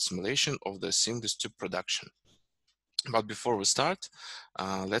about simulation of the seamless tube production. But before we start,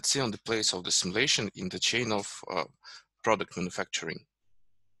 let's see on the place of the simulation in the chain of product manufacturing.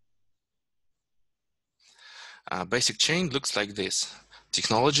 Basic chain looks like this: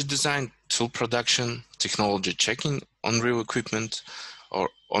 technology design, tool production, technology checking on real equipment or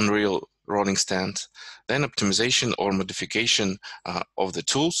on real rolling stand, then optimization or modification of the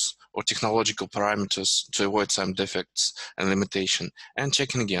tools or technological parameters to avoid some defects and limitation, and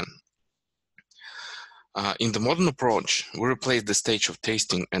checking again. In the modern approach, we replace the stage of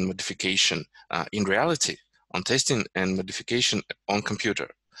testing and modification in reality on testing and modification on computer.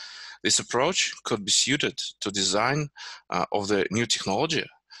 This approach could be suited to design of the new technology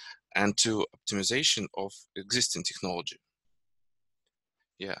and to optimization of existing technology.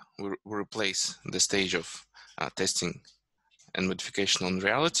 Yeah, we replace the stage of testing and modification on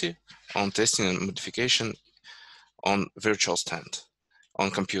reality, on testing and modification on virtual stand,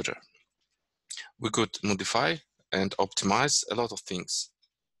 on computer. We could modify and optimize a lot of things.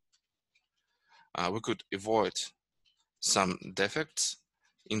 We could avoid some defects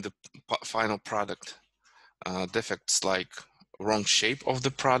in the final product. Defects like wrong shape of the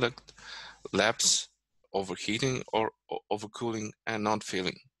product, lapse, overheating or overcooling, and not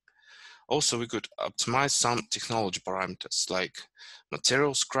filling. Also, we could optimize some technology parameters like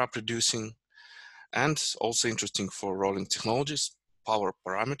material scrap reducing, and also interesting for rolling technologies, power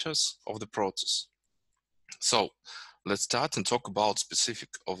parameters of the process. So let's start and talk about specific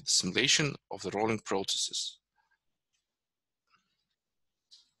of the simulation of the rolling processes.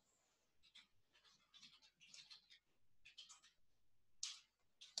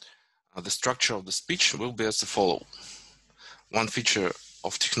 The structure of the speech will be as follows: one feature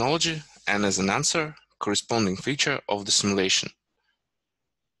of technology, and as an answer, corresponding feature of the simulation.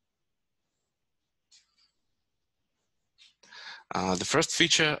 The first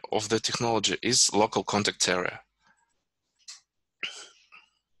feature of the technology is local contact area.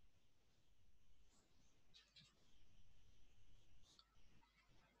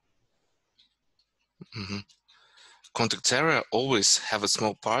 Contact area always have a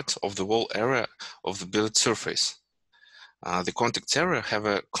small part of the wall area of the billet surface. The contact area have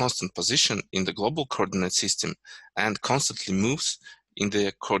a constant position in the global coordinate system and constantly moves in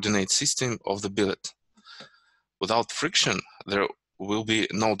the coordinate system of the billet. Without friction, there will be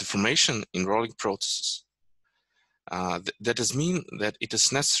no deformation in rolling processes. That does mean that it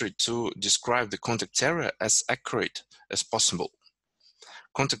is necessary to describe the contact area as accurate as possible.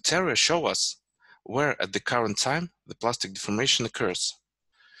 Contact area show us where at the current time the plastic deformation occurs.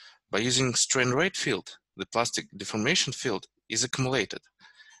 By using strain rate field, the plastic deformation field is accumulated,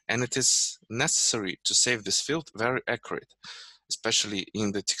 and it is necessary to save this field very accurate, especially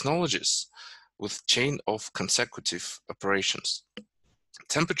in the technologies with chain of consecutive operations.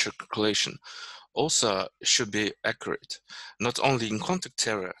 Temperature calculation also should be accurate, not only in contact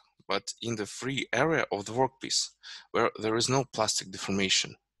area, but in the free area of the workpiece, where there is no plastic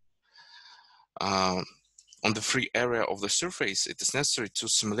deformation. On the free area of the surface, it is necessary to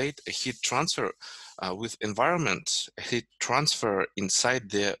simulate a heat transfer with environment, a heat transfer inside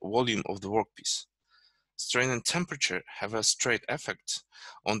the volume of the workpiece. Strain and temperature have a straight effect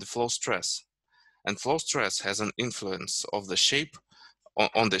on the flow stress, and flow stress has an influence of the shape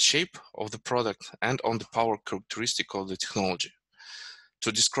on the shape of the product and on the power characteristic of the technology.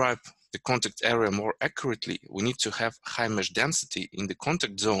 To describe the contact area more accurately, we need to have high mesh density in the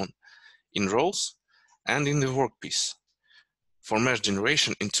contact zone, in rows, and in the workpiece. For mesh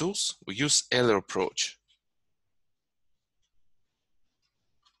generation in tools, we use Euler approach.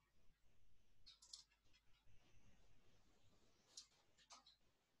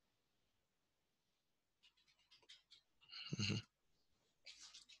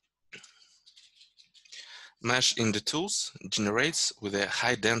 Mesh in the tools generates with a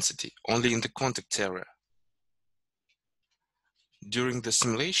high density only in the contact area. During the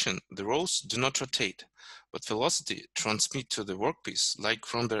simulation, the rows do not rotate, but velocity transmit to the workpiece like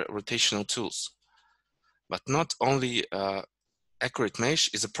from the rotational tools. But not only accurate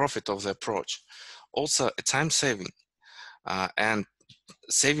mesh is a profit of the approach, also a time saving and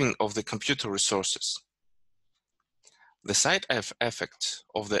saving of the computer resources. The side effect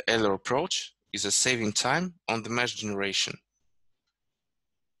of the Euler approach is a saving time on the mesh generation.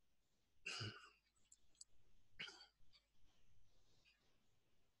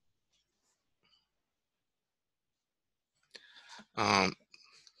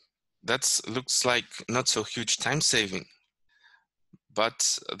 That looks like not so huge time saving,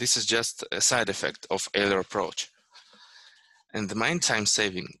 but this is just a side effect of Euler approach. And the main time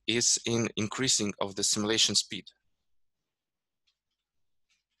saving is in increasing of the simulation speed.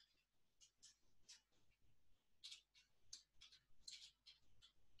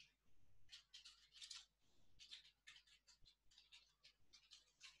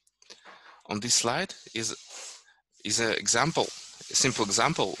 On this slide is an example, a simple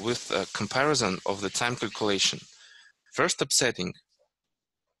example with a comparison of the time calculation. First upsetting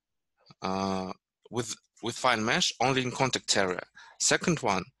with fine mesh only in contact area. Second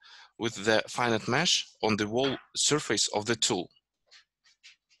one with the finite mesh on the wall surface of the tool.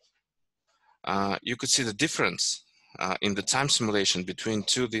 You could see the difference in the time simulation between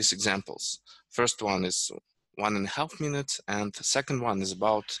these examples. First one is 1.5 minutes and the second one is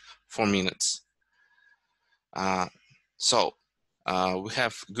about 4 minutes. So we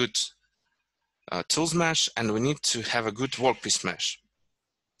have good tools mesh and we need to have a good workpiece mesh.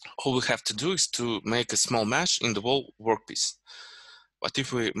 All we have to do is to make a small mesh in the whole workpiece. But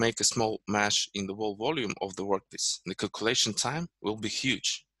if we make a small mesh in the whole volume of the workpiece, the calculation time will be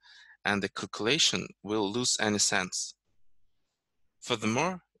huge and the calculation will lose any sense.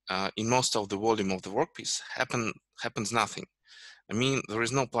 Furthermore, in most of the volume of the workpiece happens nothing. I mean, there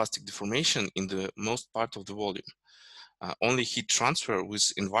is no plastic deformation in the most part of the volume. Only heat transfer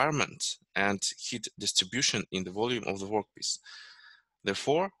with environment and heat distribution in the volume of the workpiece.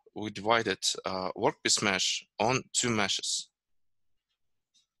 Therefore, we divided workpiece mesh on 2 meshes.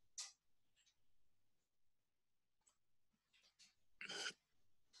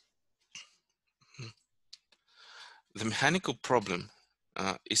 The mechanical problem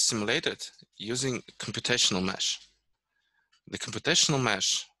is simulated using computational mesh. The computational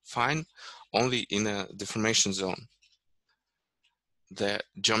mesh finds only in a deformation zone. The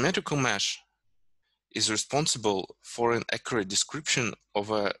geometrical mesh is responsible for an accurate description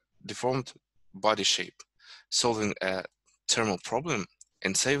of a deformed body shape, solving a thermal problem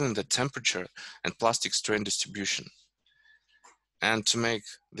and saving the temperature and plastic strain distribution. And to make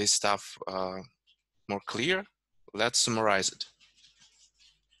this stuff more clear, let's summarize it.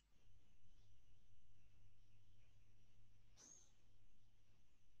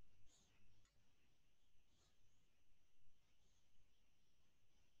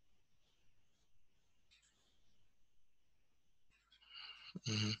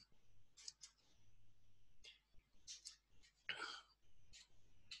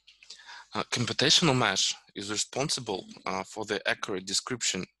 Computational mesh is responsible for the accurate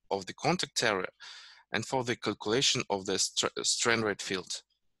description of the contact area and for the calculation of the strain rate field.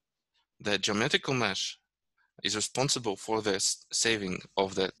 The geometrical mesh is responsible for the saving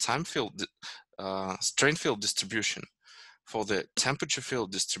of the time field, strain field distribution, for the temperature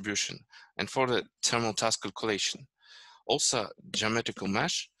field distribution, and for the thermal task calculation. Also, geometrical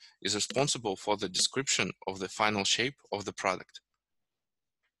mesh is responsible for the description of the final shape of the product.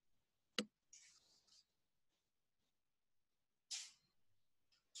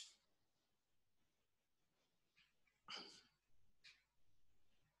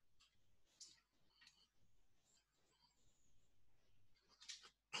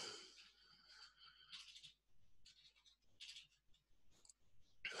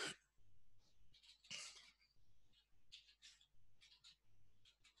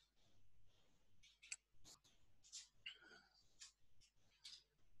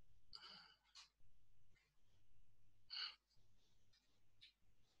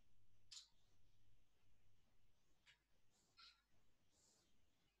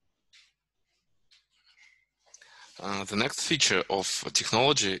 The next feature of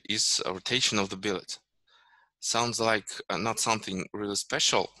technology is rotation of the billet. Sounds like not something really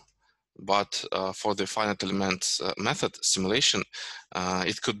special, but for the finite element method simulation,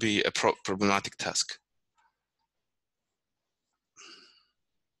 it could be a problematic task.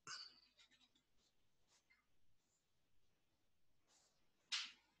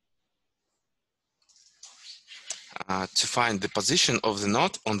 To find the position of the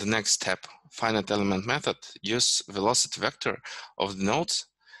node on the next step, finite element method use velocity vector of the nodes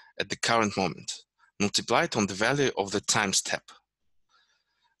at the current moment, multiplied on the value of the time step.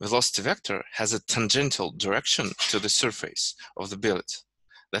 Velocity vector has a tangential direction to the surface of the billet.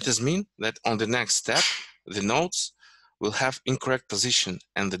 That is mean that on the next step, the nodes will have incorrect position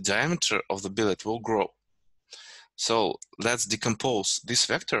and the diameter of the billet will grow. So let's decompose this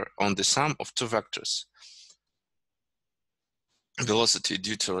vector on the sum of two vectors: velocity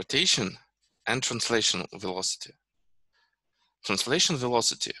due to rotation and translational velocity. Translation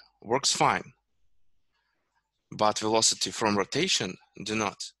velocity works fine, but velocity from rotation do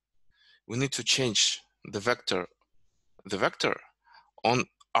not. We need to change the vector on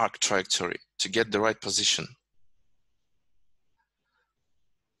arc trajectory to get the right position.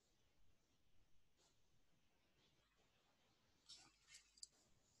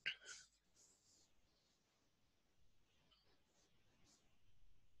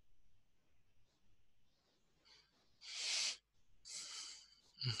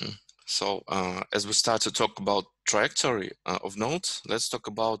 So as we start to talk about trajectory of nodes, let's talk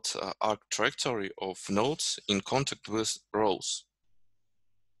about arc trajectory of nodes in contact with rolls.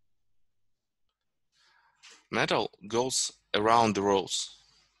 Metal goes around the rolls.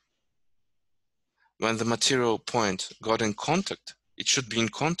 When the material point got in contact, it should be in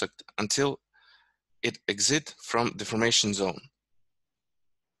contact until it exits from the formation zone.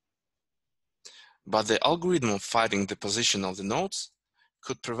 But the algorithm of finding the position of the nodes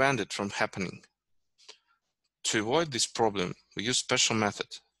could prevent it from happening. To avoid this problem, we use special method,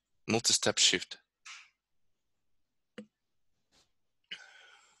 multi-step shift.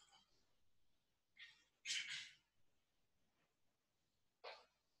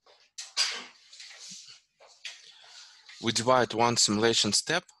 We divide one simulation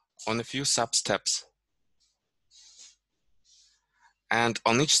step on a few sub-steps. And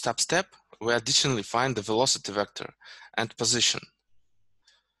on each sub-step, we additionally find the velocity vector and position.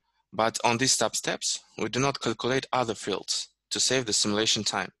 But on these sub-steps, we do not calculate other fields to save the simulation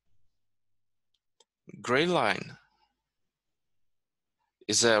time. Gray line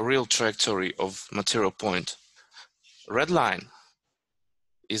is a real trajectory of material point. Red line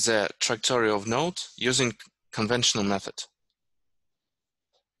is a trajectory of node using conventional method.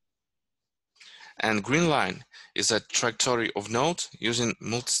 And green line is a trajectory of node using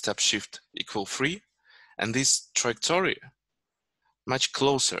multi-step shift equal 3, and this trajectory much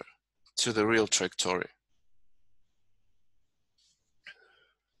closer to the real trajectory.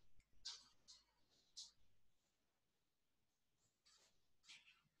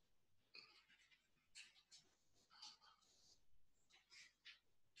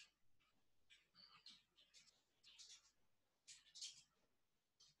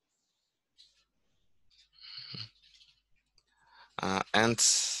 And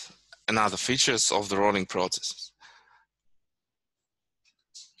another features of the rolling process.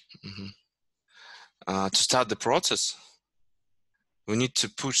 To start the process, we need to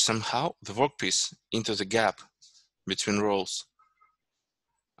push somehow the workpiece into the gap between rolls.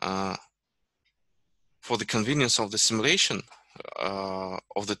 For the convenience of the simulation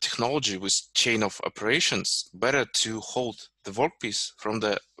of the technology with chain of operations, better to hold the workpiece from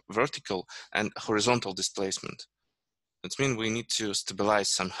the vertical and horizontal displacement. That means we need to stabilize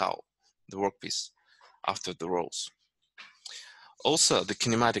somehow the workpiece after the rolls. Also, the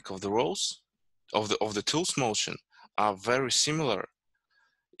kinematic of the rolls, of the tool's motion, are very similar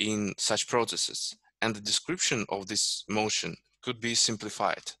in such processes, and the description of this motion could be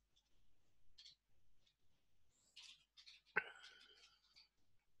simplified.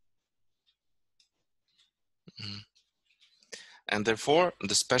 And therefore,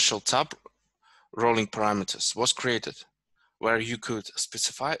 the special tab rolling parameters was created, where you could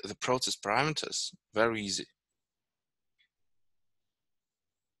specify the process parameters very easy.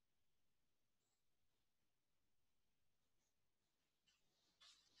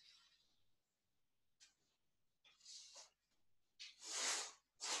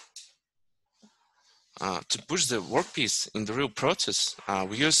 To push the workpiece in the real process,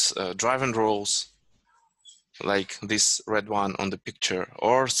 we use driven rolls like this red one on the picture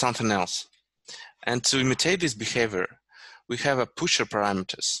or something else. And to imitate this behavior, we have a pusher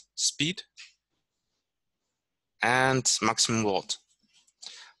parameters, speed and maximum load.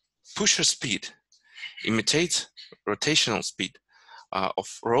 Pusher speed imitates rotational speed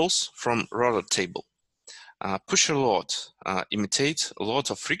of rolls from roller table. Pusher load imitates a load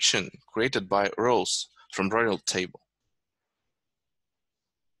of friction created by rolls from roller table.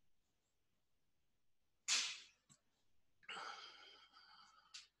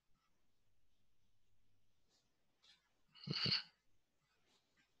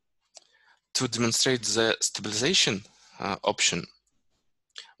 To demonstrate the stabilization option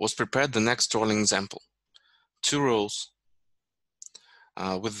was prepared the next rolling example. 2 rolls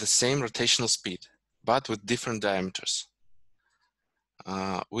with the same rotational speed, but with different diameters.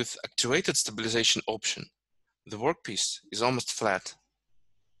 With activated stabilization option, the workpiece is almost flat.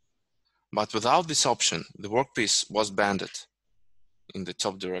 But without this option, the workpiece was banded in the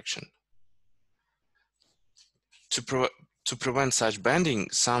top direction. To prevent such bending,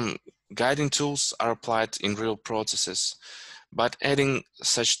 some guiding tools are applied in real processes, but adding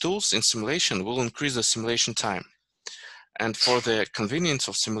such tools in simulation will increase the simulation time. And for the convenience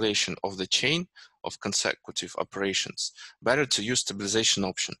of simulation of the chain of consecutive operations, better to use stabilization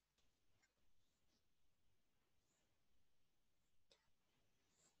option.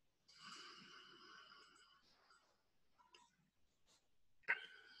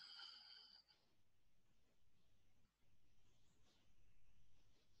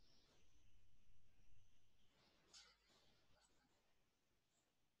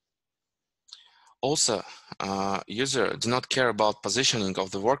 Also, user do not care about positioning of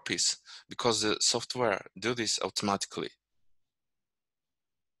the workpiece because the software do this automatically.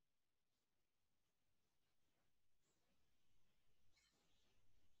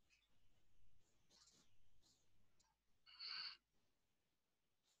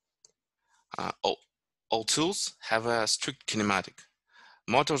 All tools have a strict kinematic.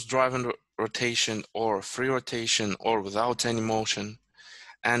 Motors driven rotation or free rotation or without any motion.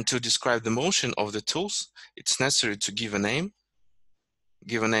 And to describe the motion of the tools, it's necessary to give a name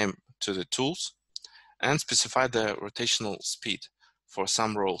to the tools, and specify the rotational speed for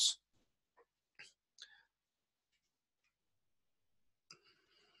some rolls.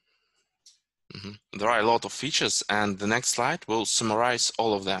 There are a lot of features, and the next slide will summarize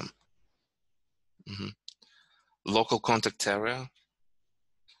all of them. Local contact area,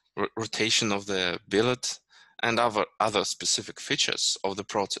 rotation of the billet, and other specific features of the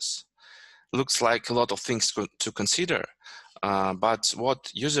process. Looks like a lot of things to consider, but what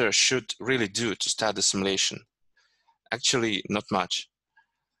users should really do to start the simulation? Actually, not much.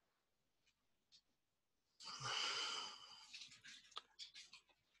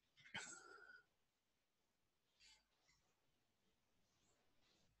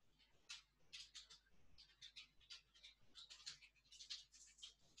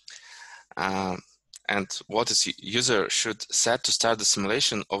 And what is user should set to start the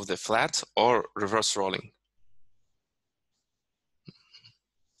simulation of the flat or reverse rolling?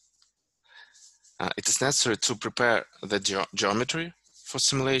 It is necessary to prepare the geometry for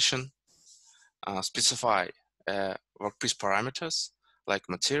simulation, specify workpiece parameters like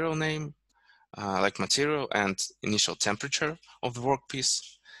material name, like material and initial temperature of the workpiece,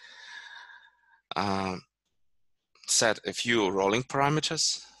 set a few rolling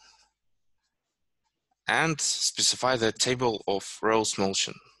parameters, and specify the table of rolls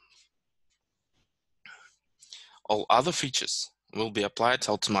motion. All other features will be applied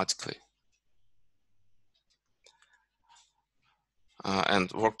automatically. And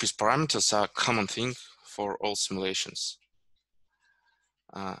workpiece parameters are a common thing for all simulations.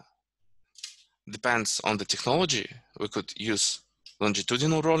 Depends on the technology, we could use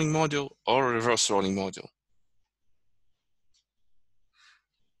longitudinal rolling module or reverse rolling module.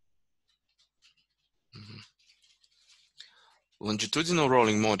 Longitudinal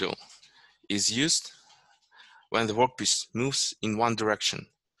rolling module is used when the workpiece moves in one direction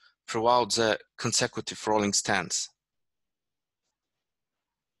throughout the consecutive rolling stance.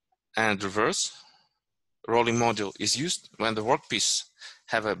 And reverse rolling module is used when the workpiece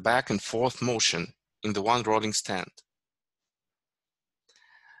have a back and forth motion in the one rolling stand.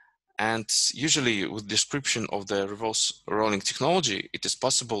 And usually with description of the reverse rolling technology, it is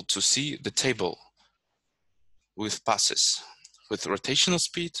possible to see the table with passes, with rotational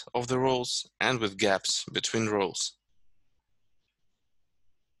speed of the rolls and with gaps between rolls.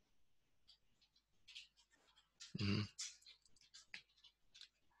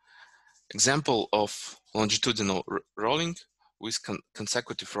 Example of longitudinal rolling with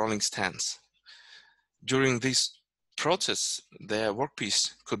consecutive rolling stance. During this process, the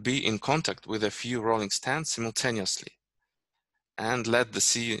workpiece could be in contact with a few rolling stands simultaneously. And let's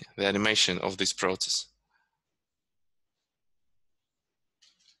see the animation of this process.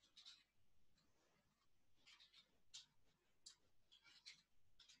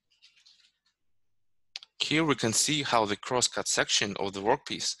 Here we can see how the cross-cut section of the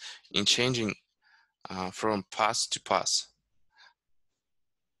workpiece in changing from pass to pass.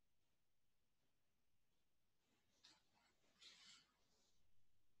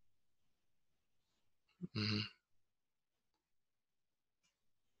 Mm-hmm.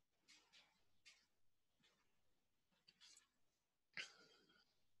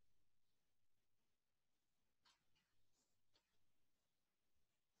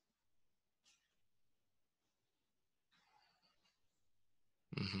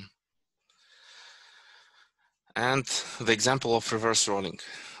 Mm-hmm. And the example of reverse rolling.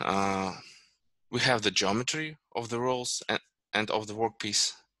 We have the geometry of the rolls and of the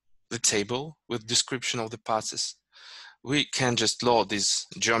workpiece, the table with description of the passes. We can just load this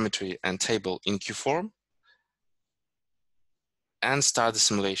geometry and table in QForm and start the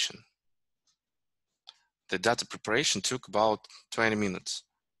simulation. The data preparation took about 20 minutes,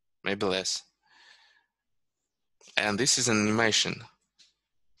 maybe less. And this is an animation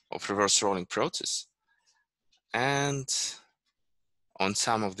of reverse rolling process. And on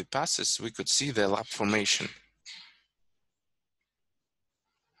some of the passes, we could see the lap formation.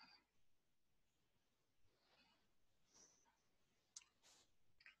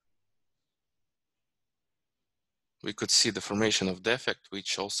 We could see the formation of defect,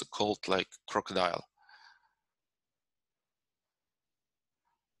 which also called like crocodile.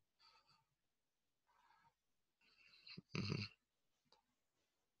 Mm-hmm.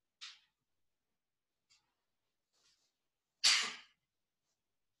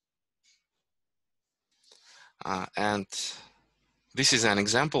 And this is an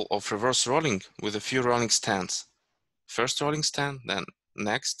example of reverse rolling with a few rolling stands. First rolling stand, then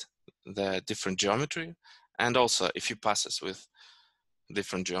next, the different geometry, and also a few passes with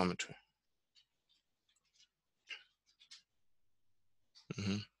different geometry.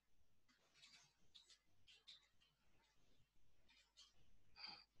 Mm-hmm.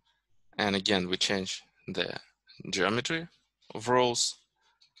 And again, we change the geometry of rolls.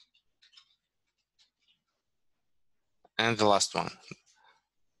 And the last one.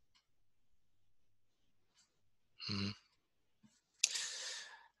 Mm-hmm.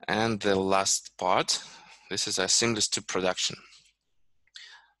 And the last part, this is a seamless tube production.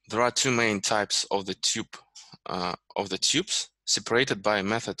 There are two main types of the tubes separated by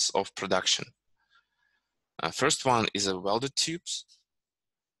methods of production. First one is a welded tubes,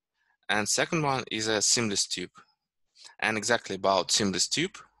 and second one is a seamless tube. And exactly about seamless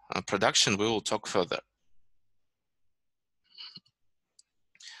tube production, we will talk further.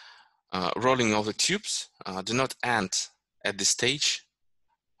 Rolling of the tubes do not end at this stage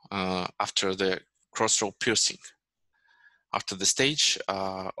after the cross-roll piercing, after the stage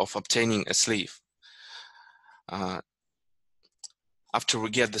of obtaining a sleeve. After we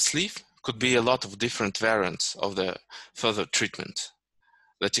get the sleeve, could be a lot of different variants of the further treatment.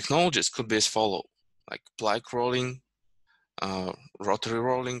 The technologies could be as follow, like plug rolling, rotary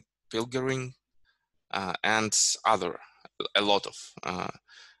rolling, pilgering, and a lot of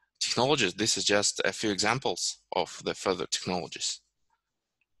technologies. This is just a few examples of the further technologies.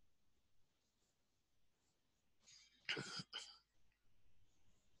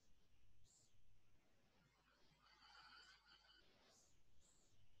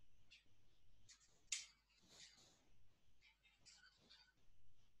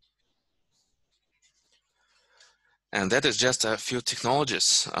 And that is just a few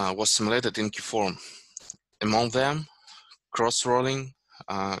technologies was simulated in QForm. Among them, cross-rolling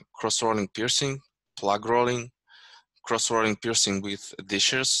piercing, plug rolling, cross-rolling piercing with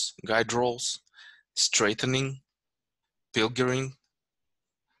dishers, guide rolls, straightening, pilgering.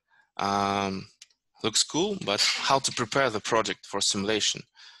 Looks cool, but how to prepare the project for simulation?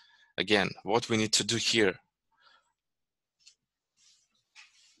 Again, what we need to do here.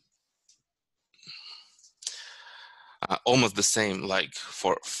 Almost the same, like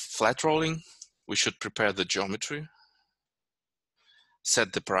for flat rolling, we should prepare the geometry,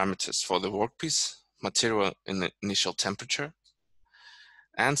 set the parameters for the workpiece, material in the initial temperature,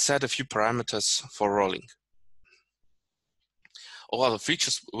 and set a few parameters for rolling. All other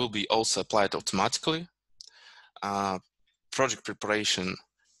features will be also applied automatically. Project preparation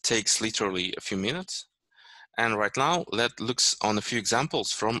takes literally a few minutes. And right now, let's look on a few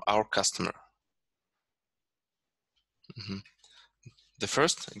examples from our customer. Mm-hmm. The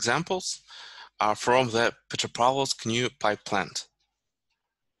first examples are from the Petropavlovsk new pipe plant.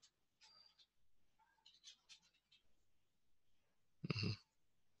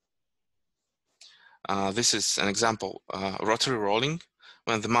 Mm-hmm. This is an example, rotary rolling,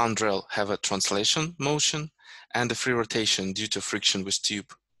 when the mandrel have a translation motion and a free rotation due to friction with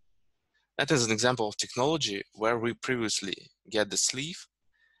tube. That is an example of technology where we previously get the sleeve,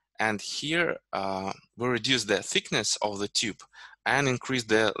 and here we reduce the thickness of the tube and increase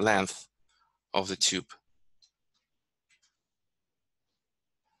the length of the tube.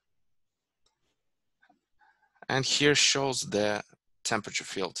 And here shows the temperature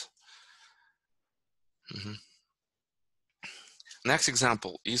field. Next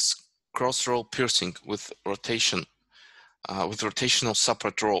example is cross-roll piercing with rotation, with rotational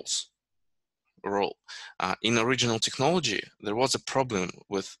support rolls. In original technology, there was a problem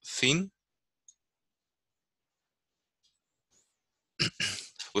with thin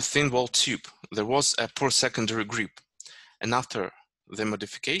wall tube. There was a poor secondary grip, and after the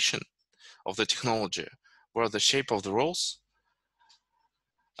modification of the technology, where the shape of the rolls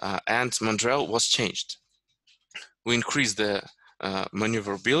and mandrel was changed, we increased the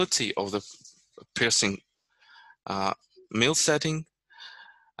maneuverability of the piercing mill setting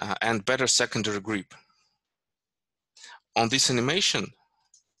and better secondary grip. On this animation,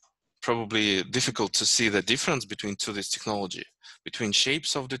 probably difficult to see the difference between this technology, between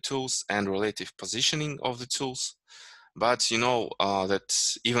shapes of the tools and relative positioning of the tools. But you know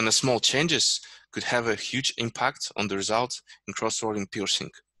that even a small changes could have a huge impact on the result in cross-rolling piercing.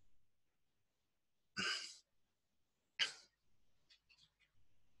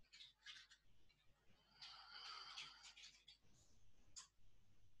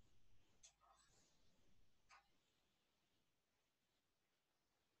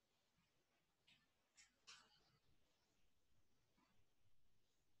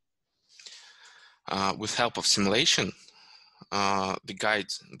 With help of simulation,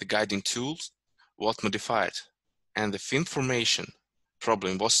 the guiding tools was modified, and the fin formation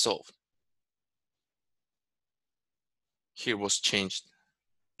problem was solved. Here was changed.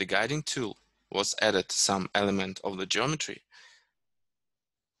 The guiding tool was added to some element of the geometry,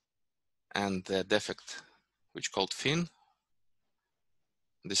 and the defect, which called fin,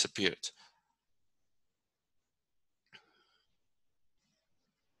 disappeared.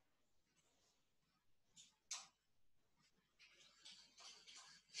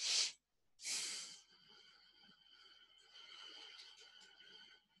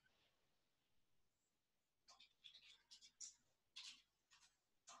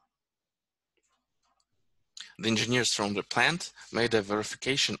 The engineers from the plant made a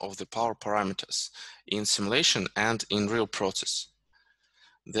verification of the power parameters in simulation and in real process.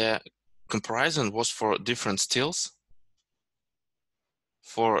 The comparison was for different steels,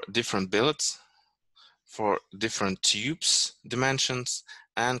 for different billets, for different tubes dimensions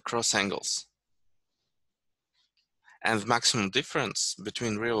and cross angles. And the maximum difference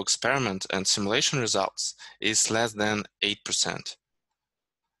between real experiment and simulation results is less than 8%.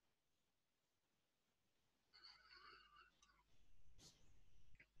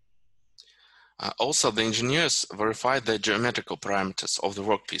 Also, the engineers verified the geometrical parameters of the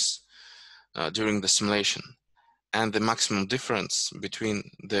workpiece during the simulation, and the maximum difference between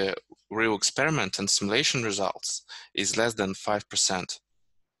the real experiment and simulation results is less than 5%.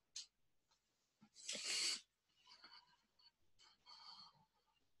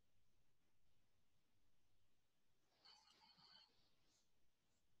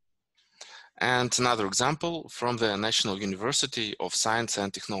 And another example from the National University of Science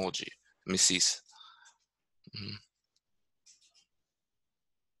and Technology, MISIS.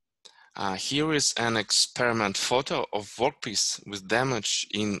 Here is an experiment photo of workpiece with damage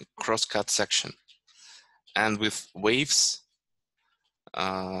in crosscut section and with waves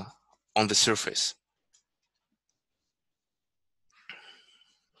on the surface.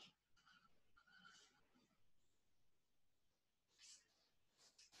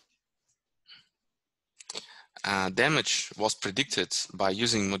 Damage was predicted by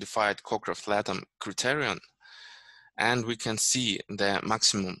using modified Cockcroft-Latham criterion, and we can see the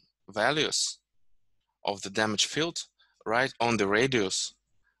maximum values of the damage field right on the radius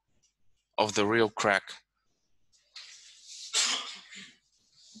of the real crack.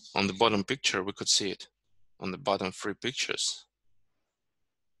 On the bottom picture, we could see it on the bottom 3 pictures.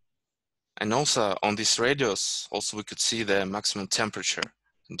 And also on this radius, also we could see the maximum temperature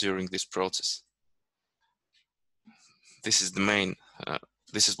during this process. This is the main,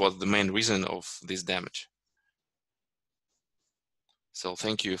 this is what the main reason of this damage. So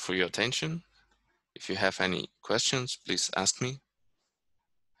thank you for your attention. If you have any questions, please ask me,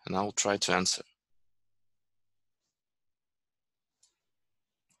 and I will try to answer.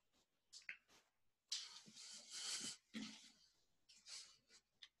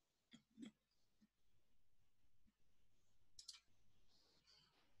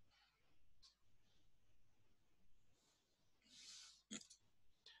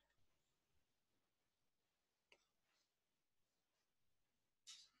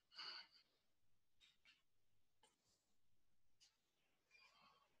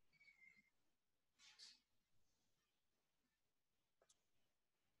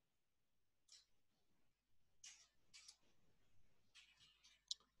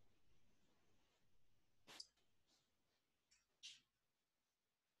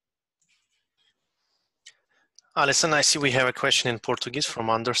 Alison, I see we have a question in Portuguese from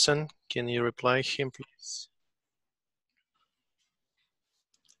Anderson. Can you reply him, please?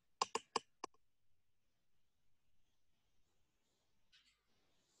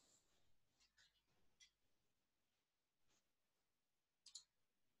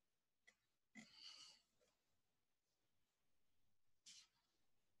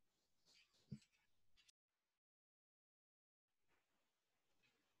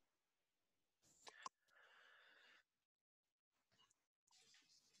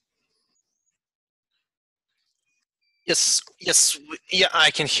 Yes, yes, yeah, I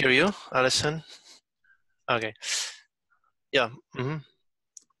can hear you, Alison. Okay, yeah.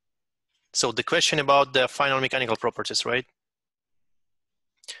 So the question about the final mechanical properties, right?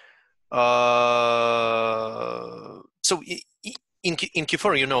 So in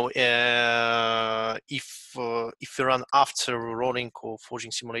QForm, you know, if we run after rolling or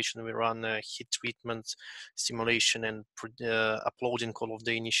forging simulation, we run heat treatment simulation and uploading all of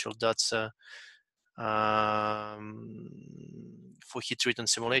the initial data for heat treatment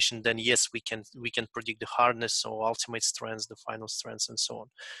simulation, then yes, we can predict the hardness or ultimate strengths, the final strengths, and so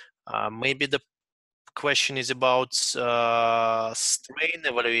on. Maybe the question is about strain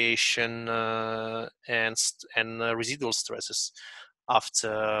evaluation and residual stresses after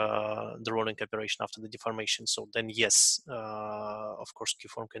the rolling operation, after the deformation. So then yes, of course,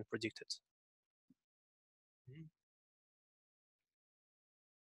 QForm can predict it.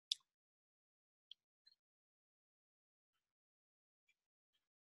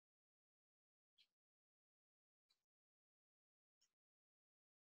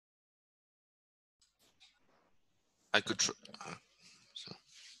 I could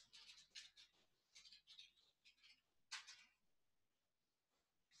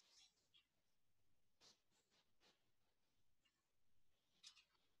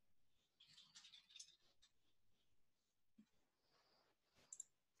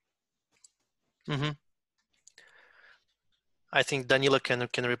I think Danila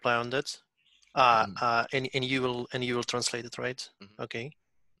can reply on that. And you will translate it, right? Okay.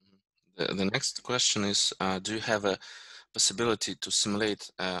 The next question is, do you have a possibility to simulate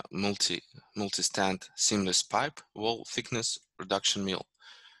a multi-stand seamless pipe wall thickness reduction mill?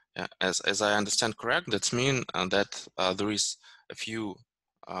 As I understand correct, that means that there is a few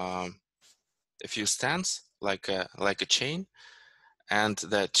stands like a chain, and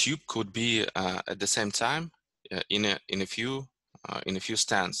the tube could be at the same time in a few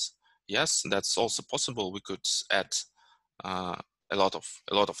stands. Yes, that's also possible. We could add a lot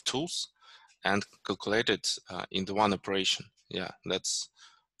of tools and calculate it in the one operation. Yeah, that's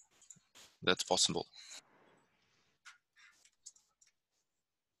possible.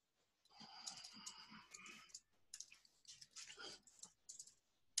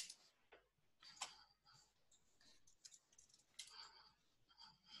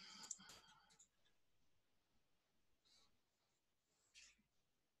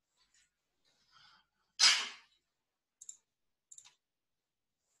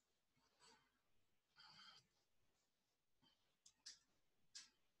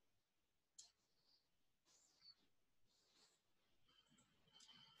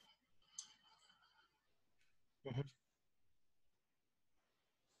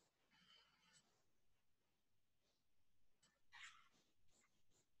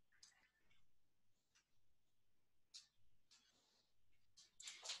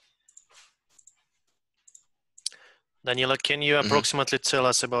 Daniela, can you approximately tell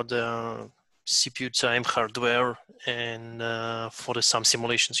us about the CPU time hardware and for some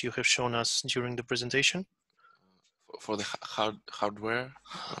simulations you have shown us during the presentation? For the hardware?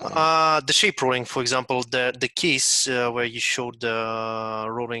 The shape rolling, for example, the case where you showed the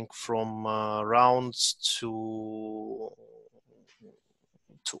rolling from rounds to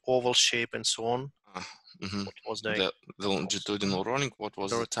oval shape and so on. What was the longitudinal rolling? What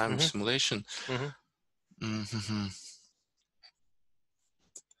was the time simulation?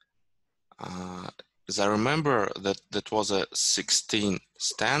 As I remember, that was a 16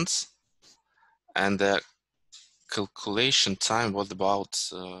 stands, and the calculation time was about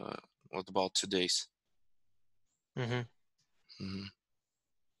 2 days.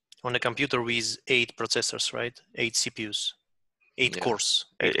 On a computer with 8 processors, right? 8 CPUs, 8 cores.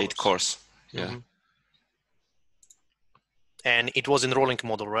 8 cores. Yeah. And it was in rolling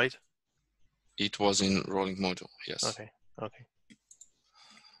model, right? It was in rolling module. Yes. Okay.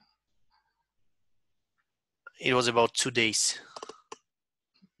 It was about 2 days.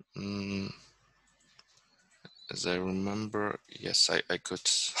 As I remember, yes, I could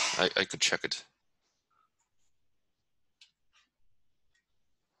check it.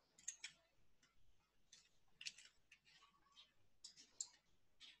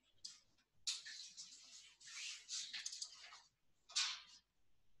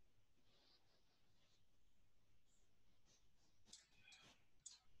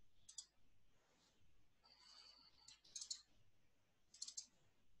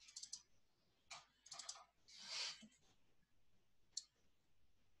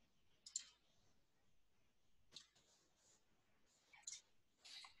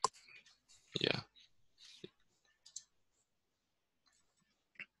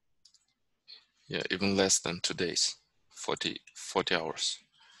 Yeah, even less than 2 days, 40 hours.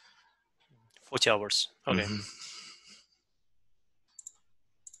 40 hours. Okay. Mm-hmm.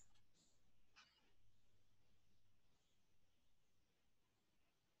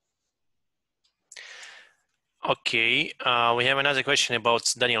 Okay, we have another question about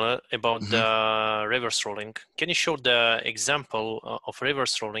Daniela about the reverse rolling. Can you show the example of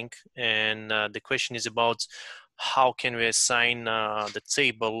reverse rolling? And the question is about how can we assign the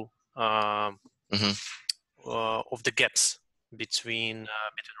table of the gaps between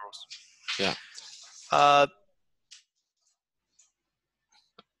rows? Yeah.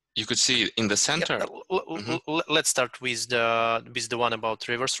 You could see in the center. Yeah, let's start with the one about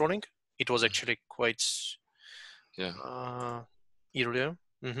reverse rolling. It was actually quite earlier.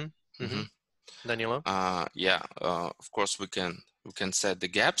 Daniela. Yeah. Of course, we can set the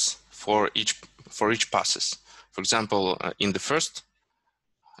gaps for each passes. For example, in the first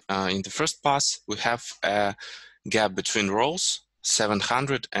pass, we have a gap between rows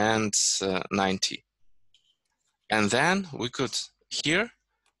 790, and then we could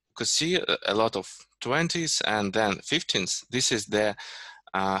see a lot of 20s and then 15s. This is the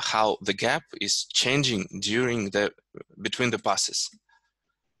how the gap is changing between the passes.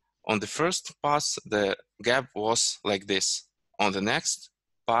 On the first pass, the gap was like this. On the next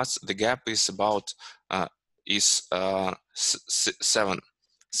pass, the gap is about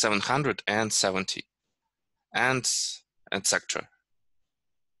 770, and etc.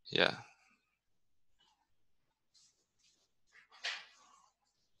 Yeah.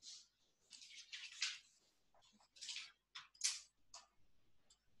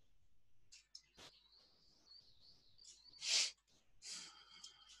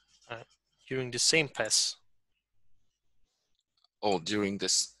 During the same pass. Oh, during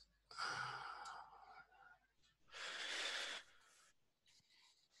this.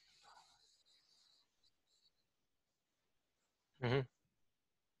 I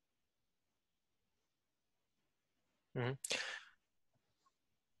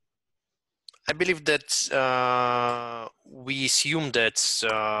believe that we assume that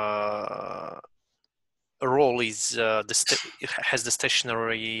a roll is has the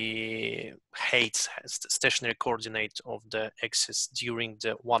stationary height, has the stationary coordinate of the axis during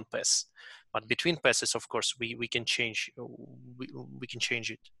the one pass, but between passes, of course, we can change we can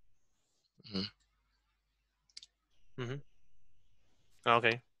change it.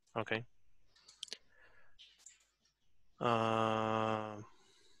 Okay.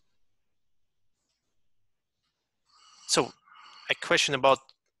 So a question about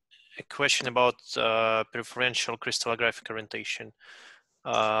preferential crystallographic orientation.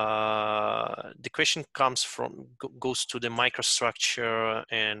 The question goes to the microstructure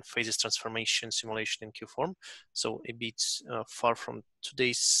and phases transformation simulation in QForm. So a bit far from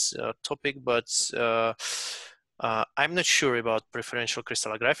today's topic, but I'm not sure about preferential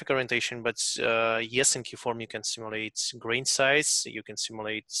crystallographic orientation, but yes, in QForm you can simulate grain size, you can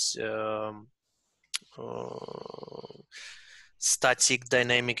simulate static,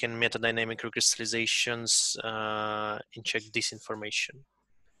 dynamic, and metadynamic recrystallizations and check this information.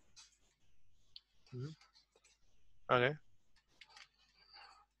 Okay.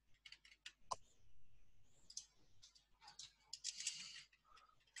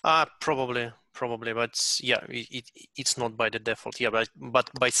 Probably, but yeah, it's not by the default. Yeah, but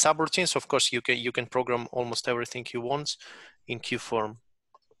by subroutines, of course, you can program almost everything you want in QForm.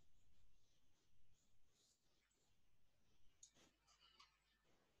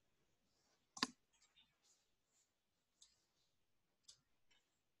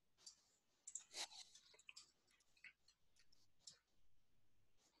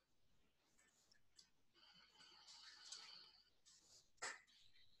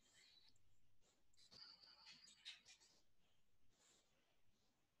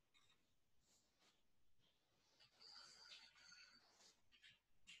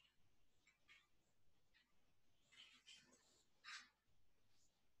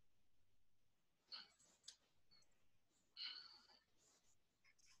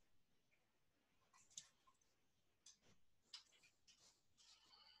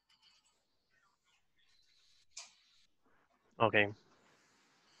 Okay.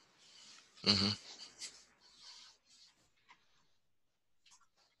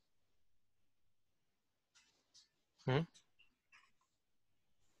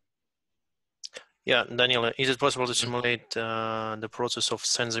 Yeah, Daniela, is it possible to simulate the process of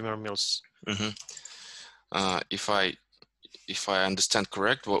Sensimer mills? If I understand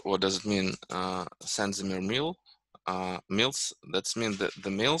correct, what does it mean? Sensimer mills. That means the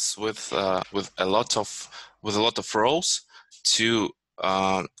mills with a lot of rows to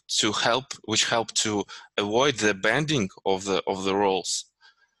which help to avoid the bending of the rolls.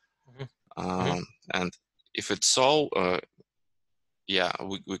 And if it's so, yeah,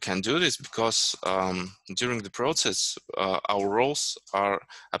 we can do this because during the process, our rolls are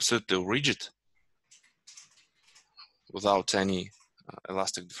absolutely rigid without any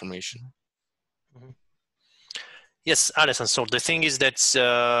elastic deformation. Yes, Alison. So the thing is that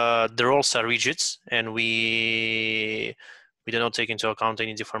the rolls are rigid, and we do not take into account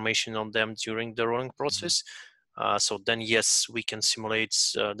any deformation on them during the rolling process. So then, yes, we can simulate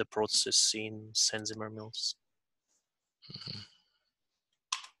the process in Senzimer mills.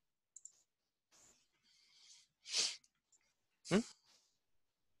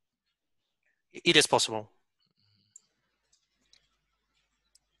 It is possible.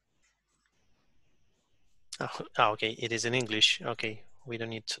 Oh, okay, it is in English. Okay, we don't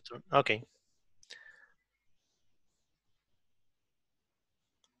need to do. Okay.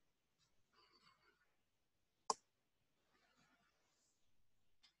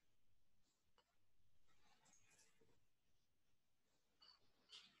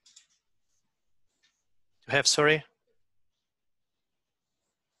 You have, sorry?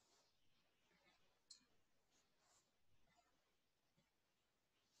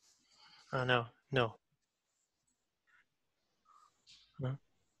 No, no. No.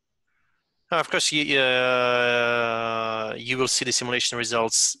 Of course, you will see the simulation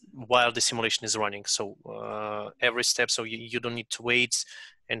results while the simulation is running. So every step, so you don't need to wait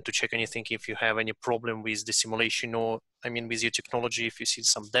and to check anything if you have any problem with the simulation, or I mean with your technology, if you see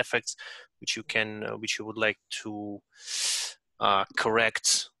some defects which you can, which you would like to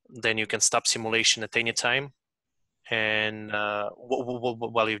correct, then you can stop simulation at any time, and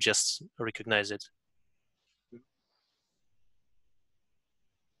while you just recognize it.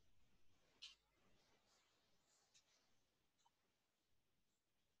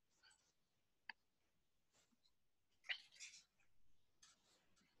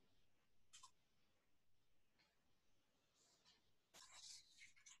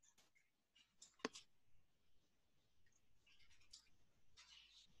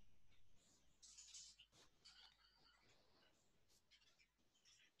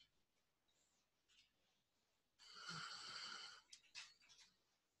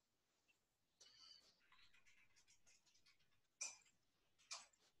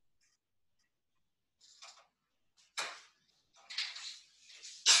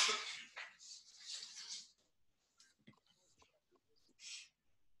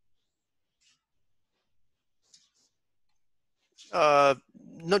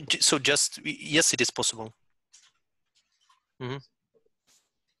 No, so just, yes, it is possible.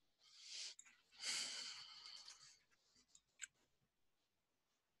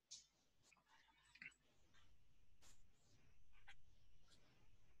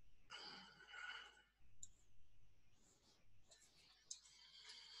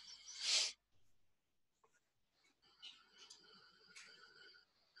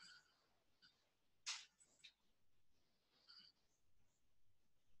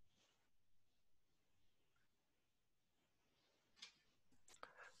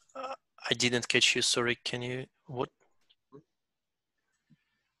 I didn't catch you, sorry, can you, what?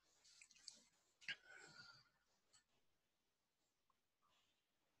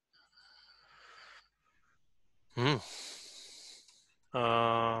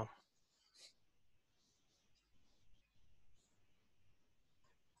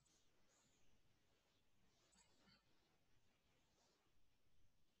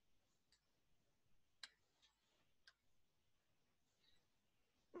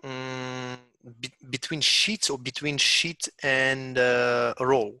 Between sheets or between sheet and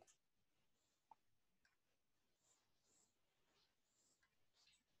roll?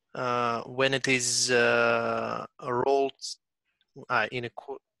 When it is rolled in a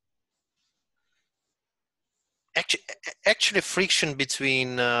actually friction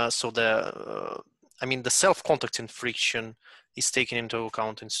between so the I mean the self-contacting friction is taken into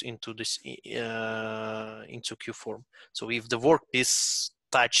account into this into QForm. So if the workpiece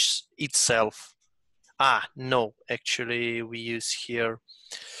touches itself, no, actually we use here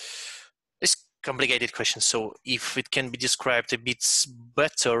this complicated question. So if it can be described a bit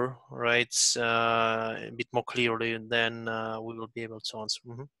better, right, a bit more clearly, then we will be able to answer.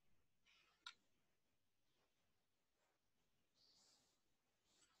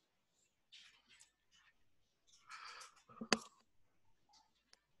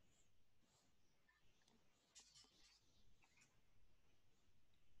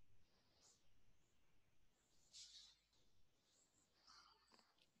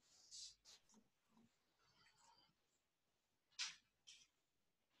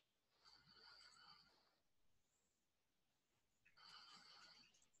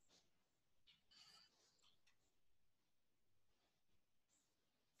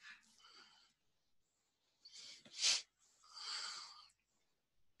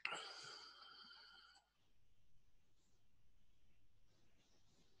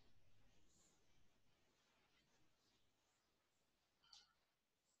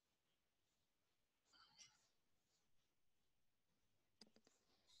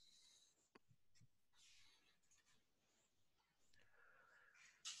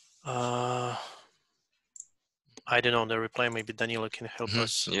 I don't know the reply. Maybe Danilo can help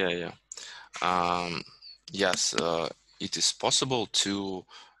us. Yeah. Yes, it is possible to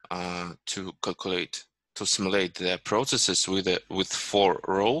simulate the processes with 4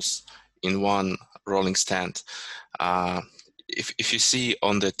 roles in one rolling stand. If you see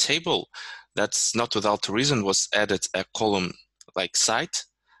on the table, that's not without reason was added a column like site.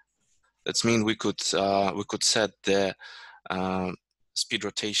 That means we could set the speed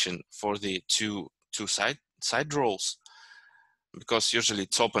rotation for the two side rolls, because usually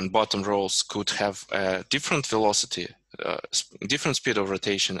top and bottom rolls could have a different velocity, different speed of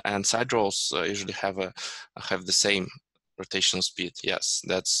rotation, and side rolls usually have the same rotational speed. Yes,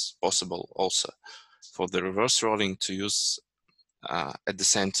 that's possible also for the reverse rolling to use at the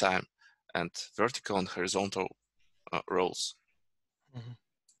same time, and vertical and horizontal rolls. Mm-hmm.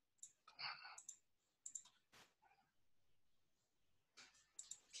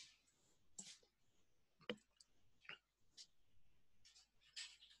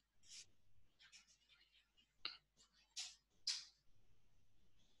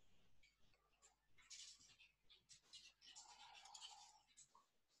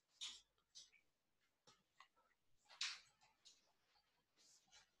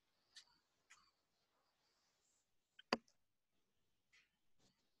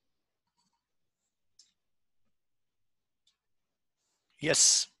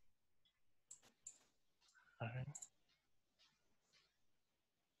 Yes.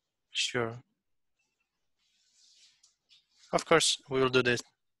 Sure. Of course, we will do this.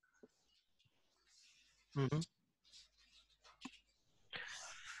 Mm-hmm.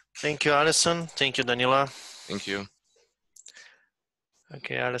 Thank you, Alison. Thank you, Danila. Thank you.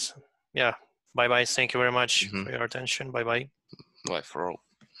 Okay, Alison. Yeah. Bye-bye. Thank you very much for your attention. Bye-bye. Bye for all.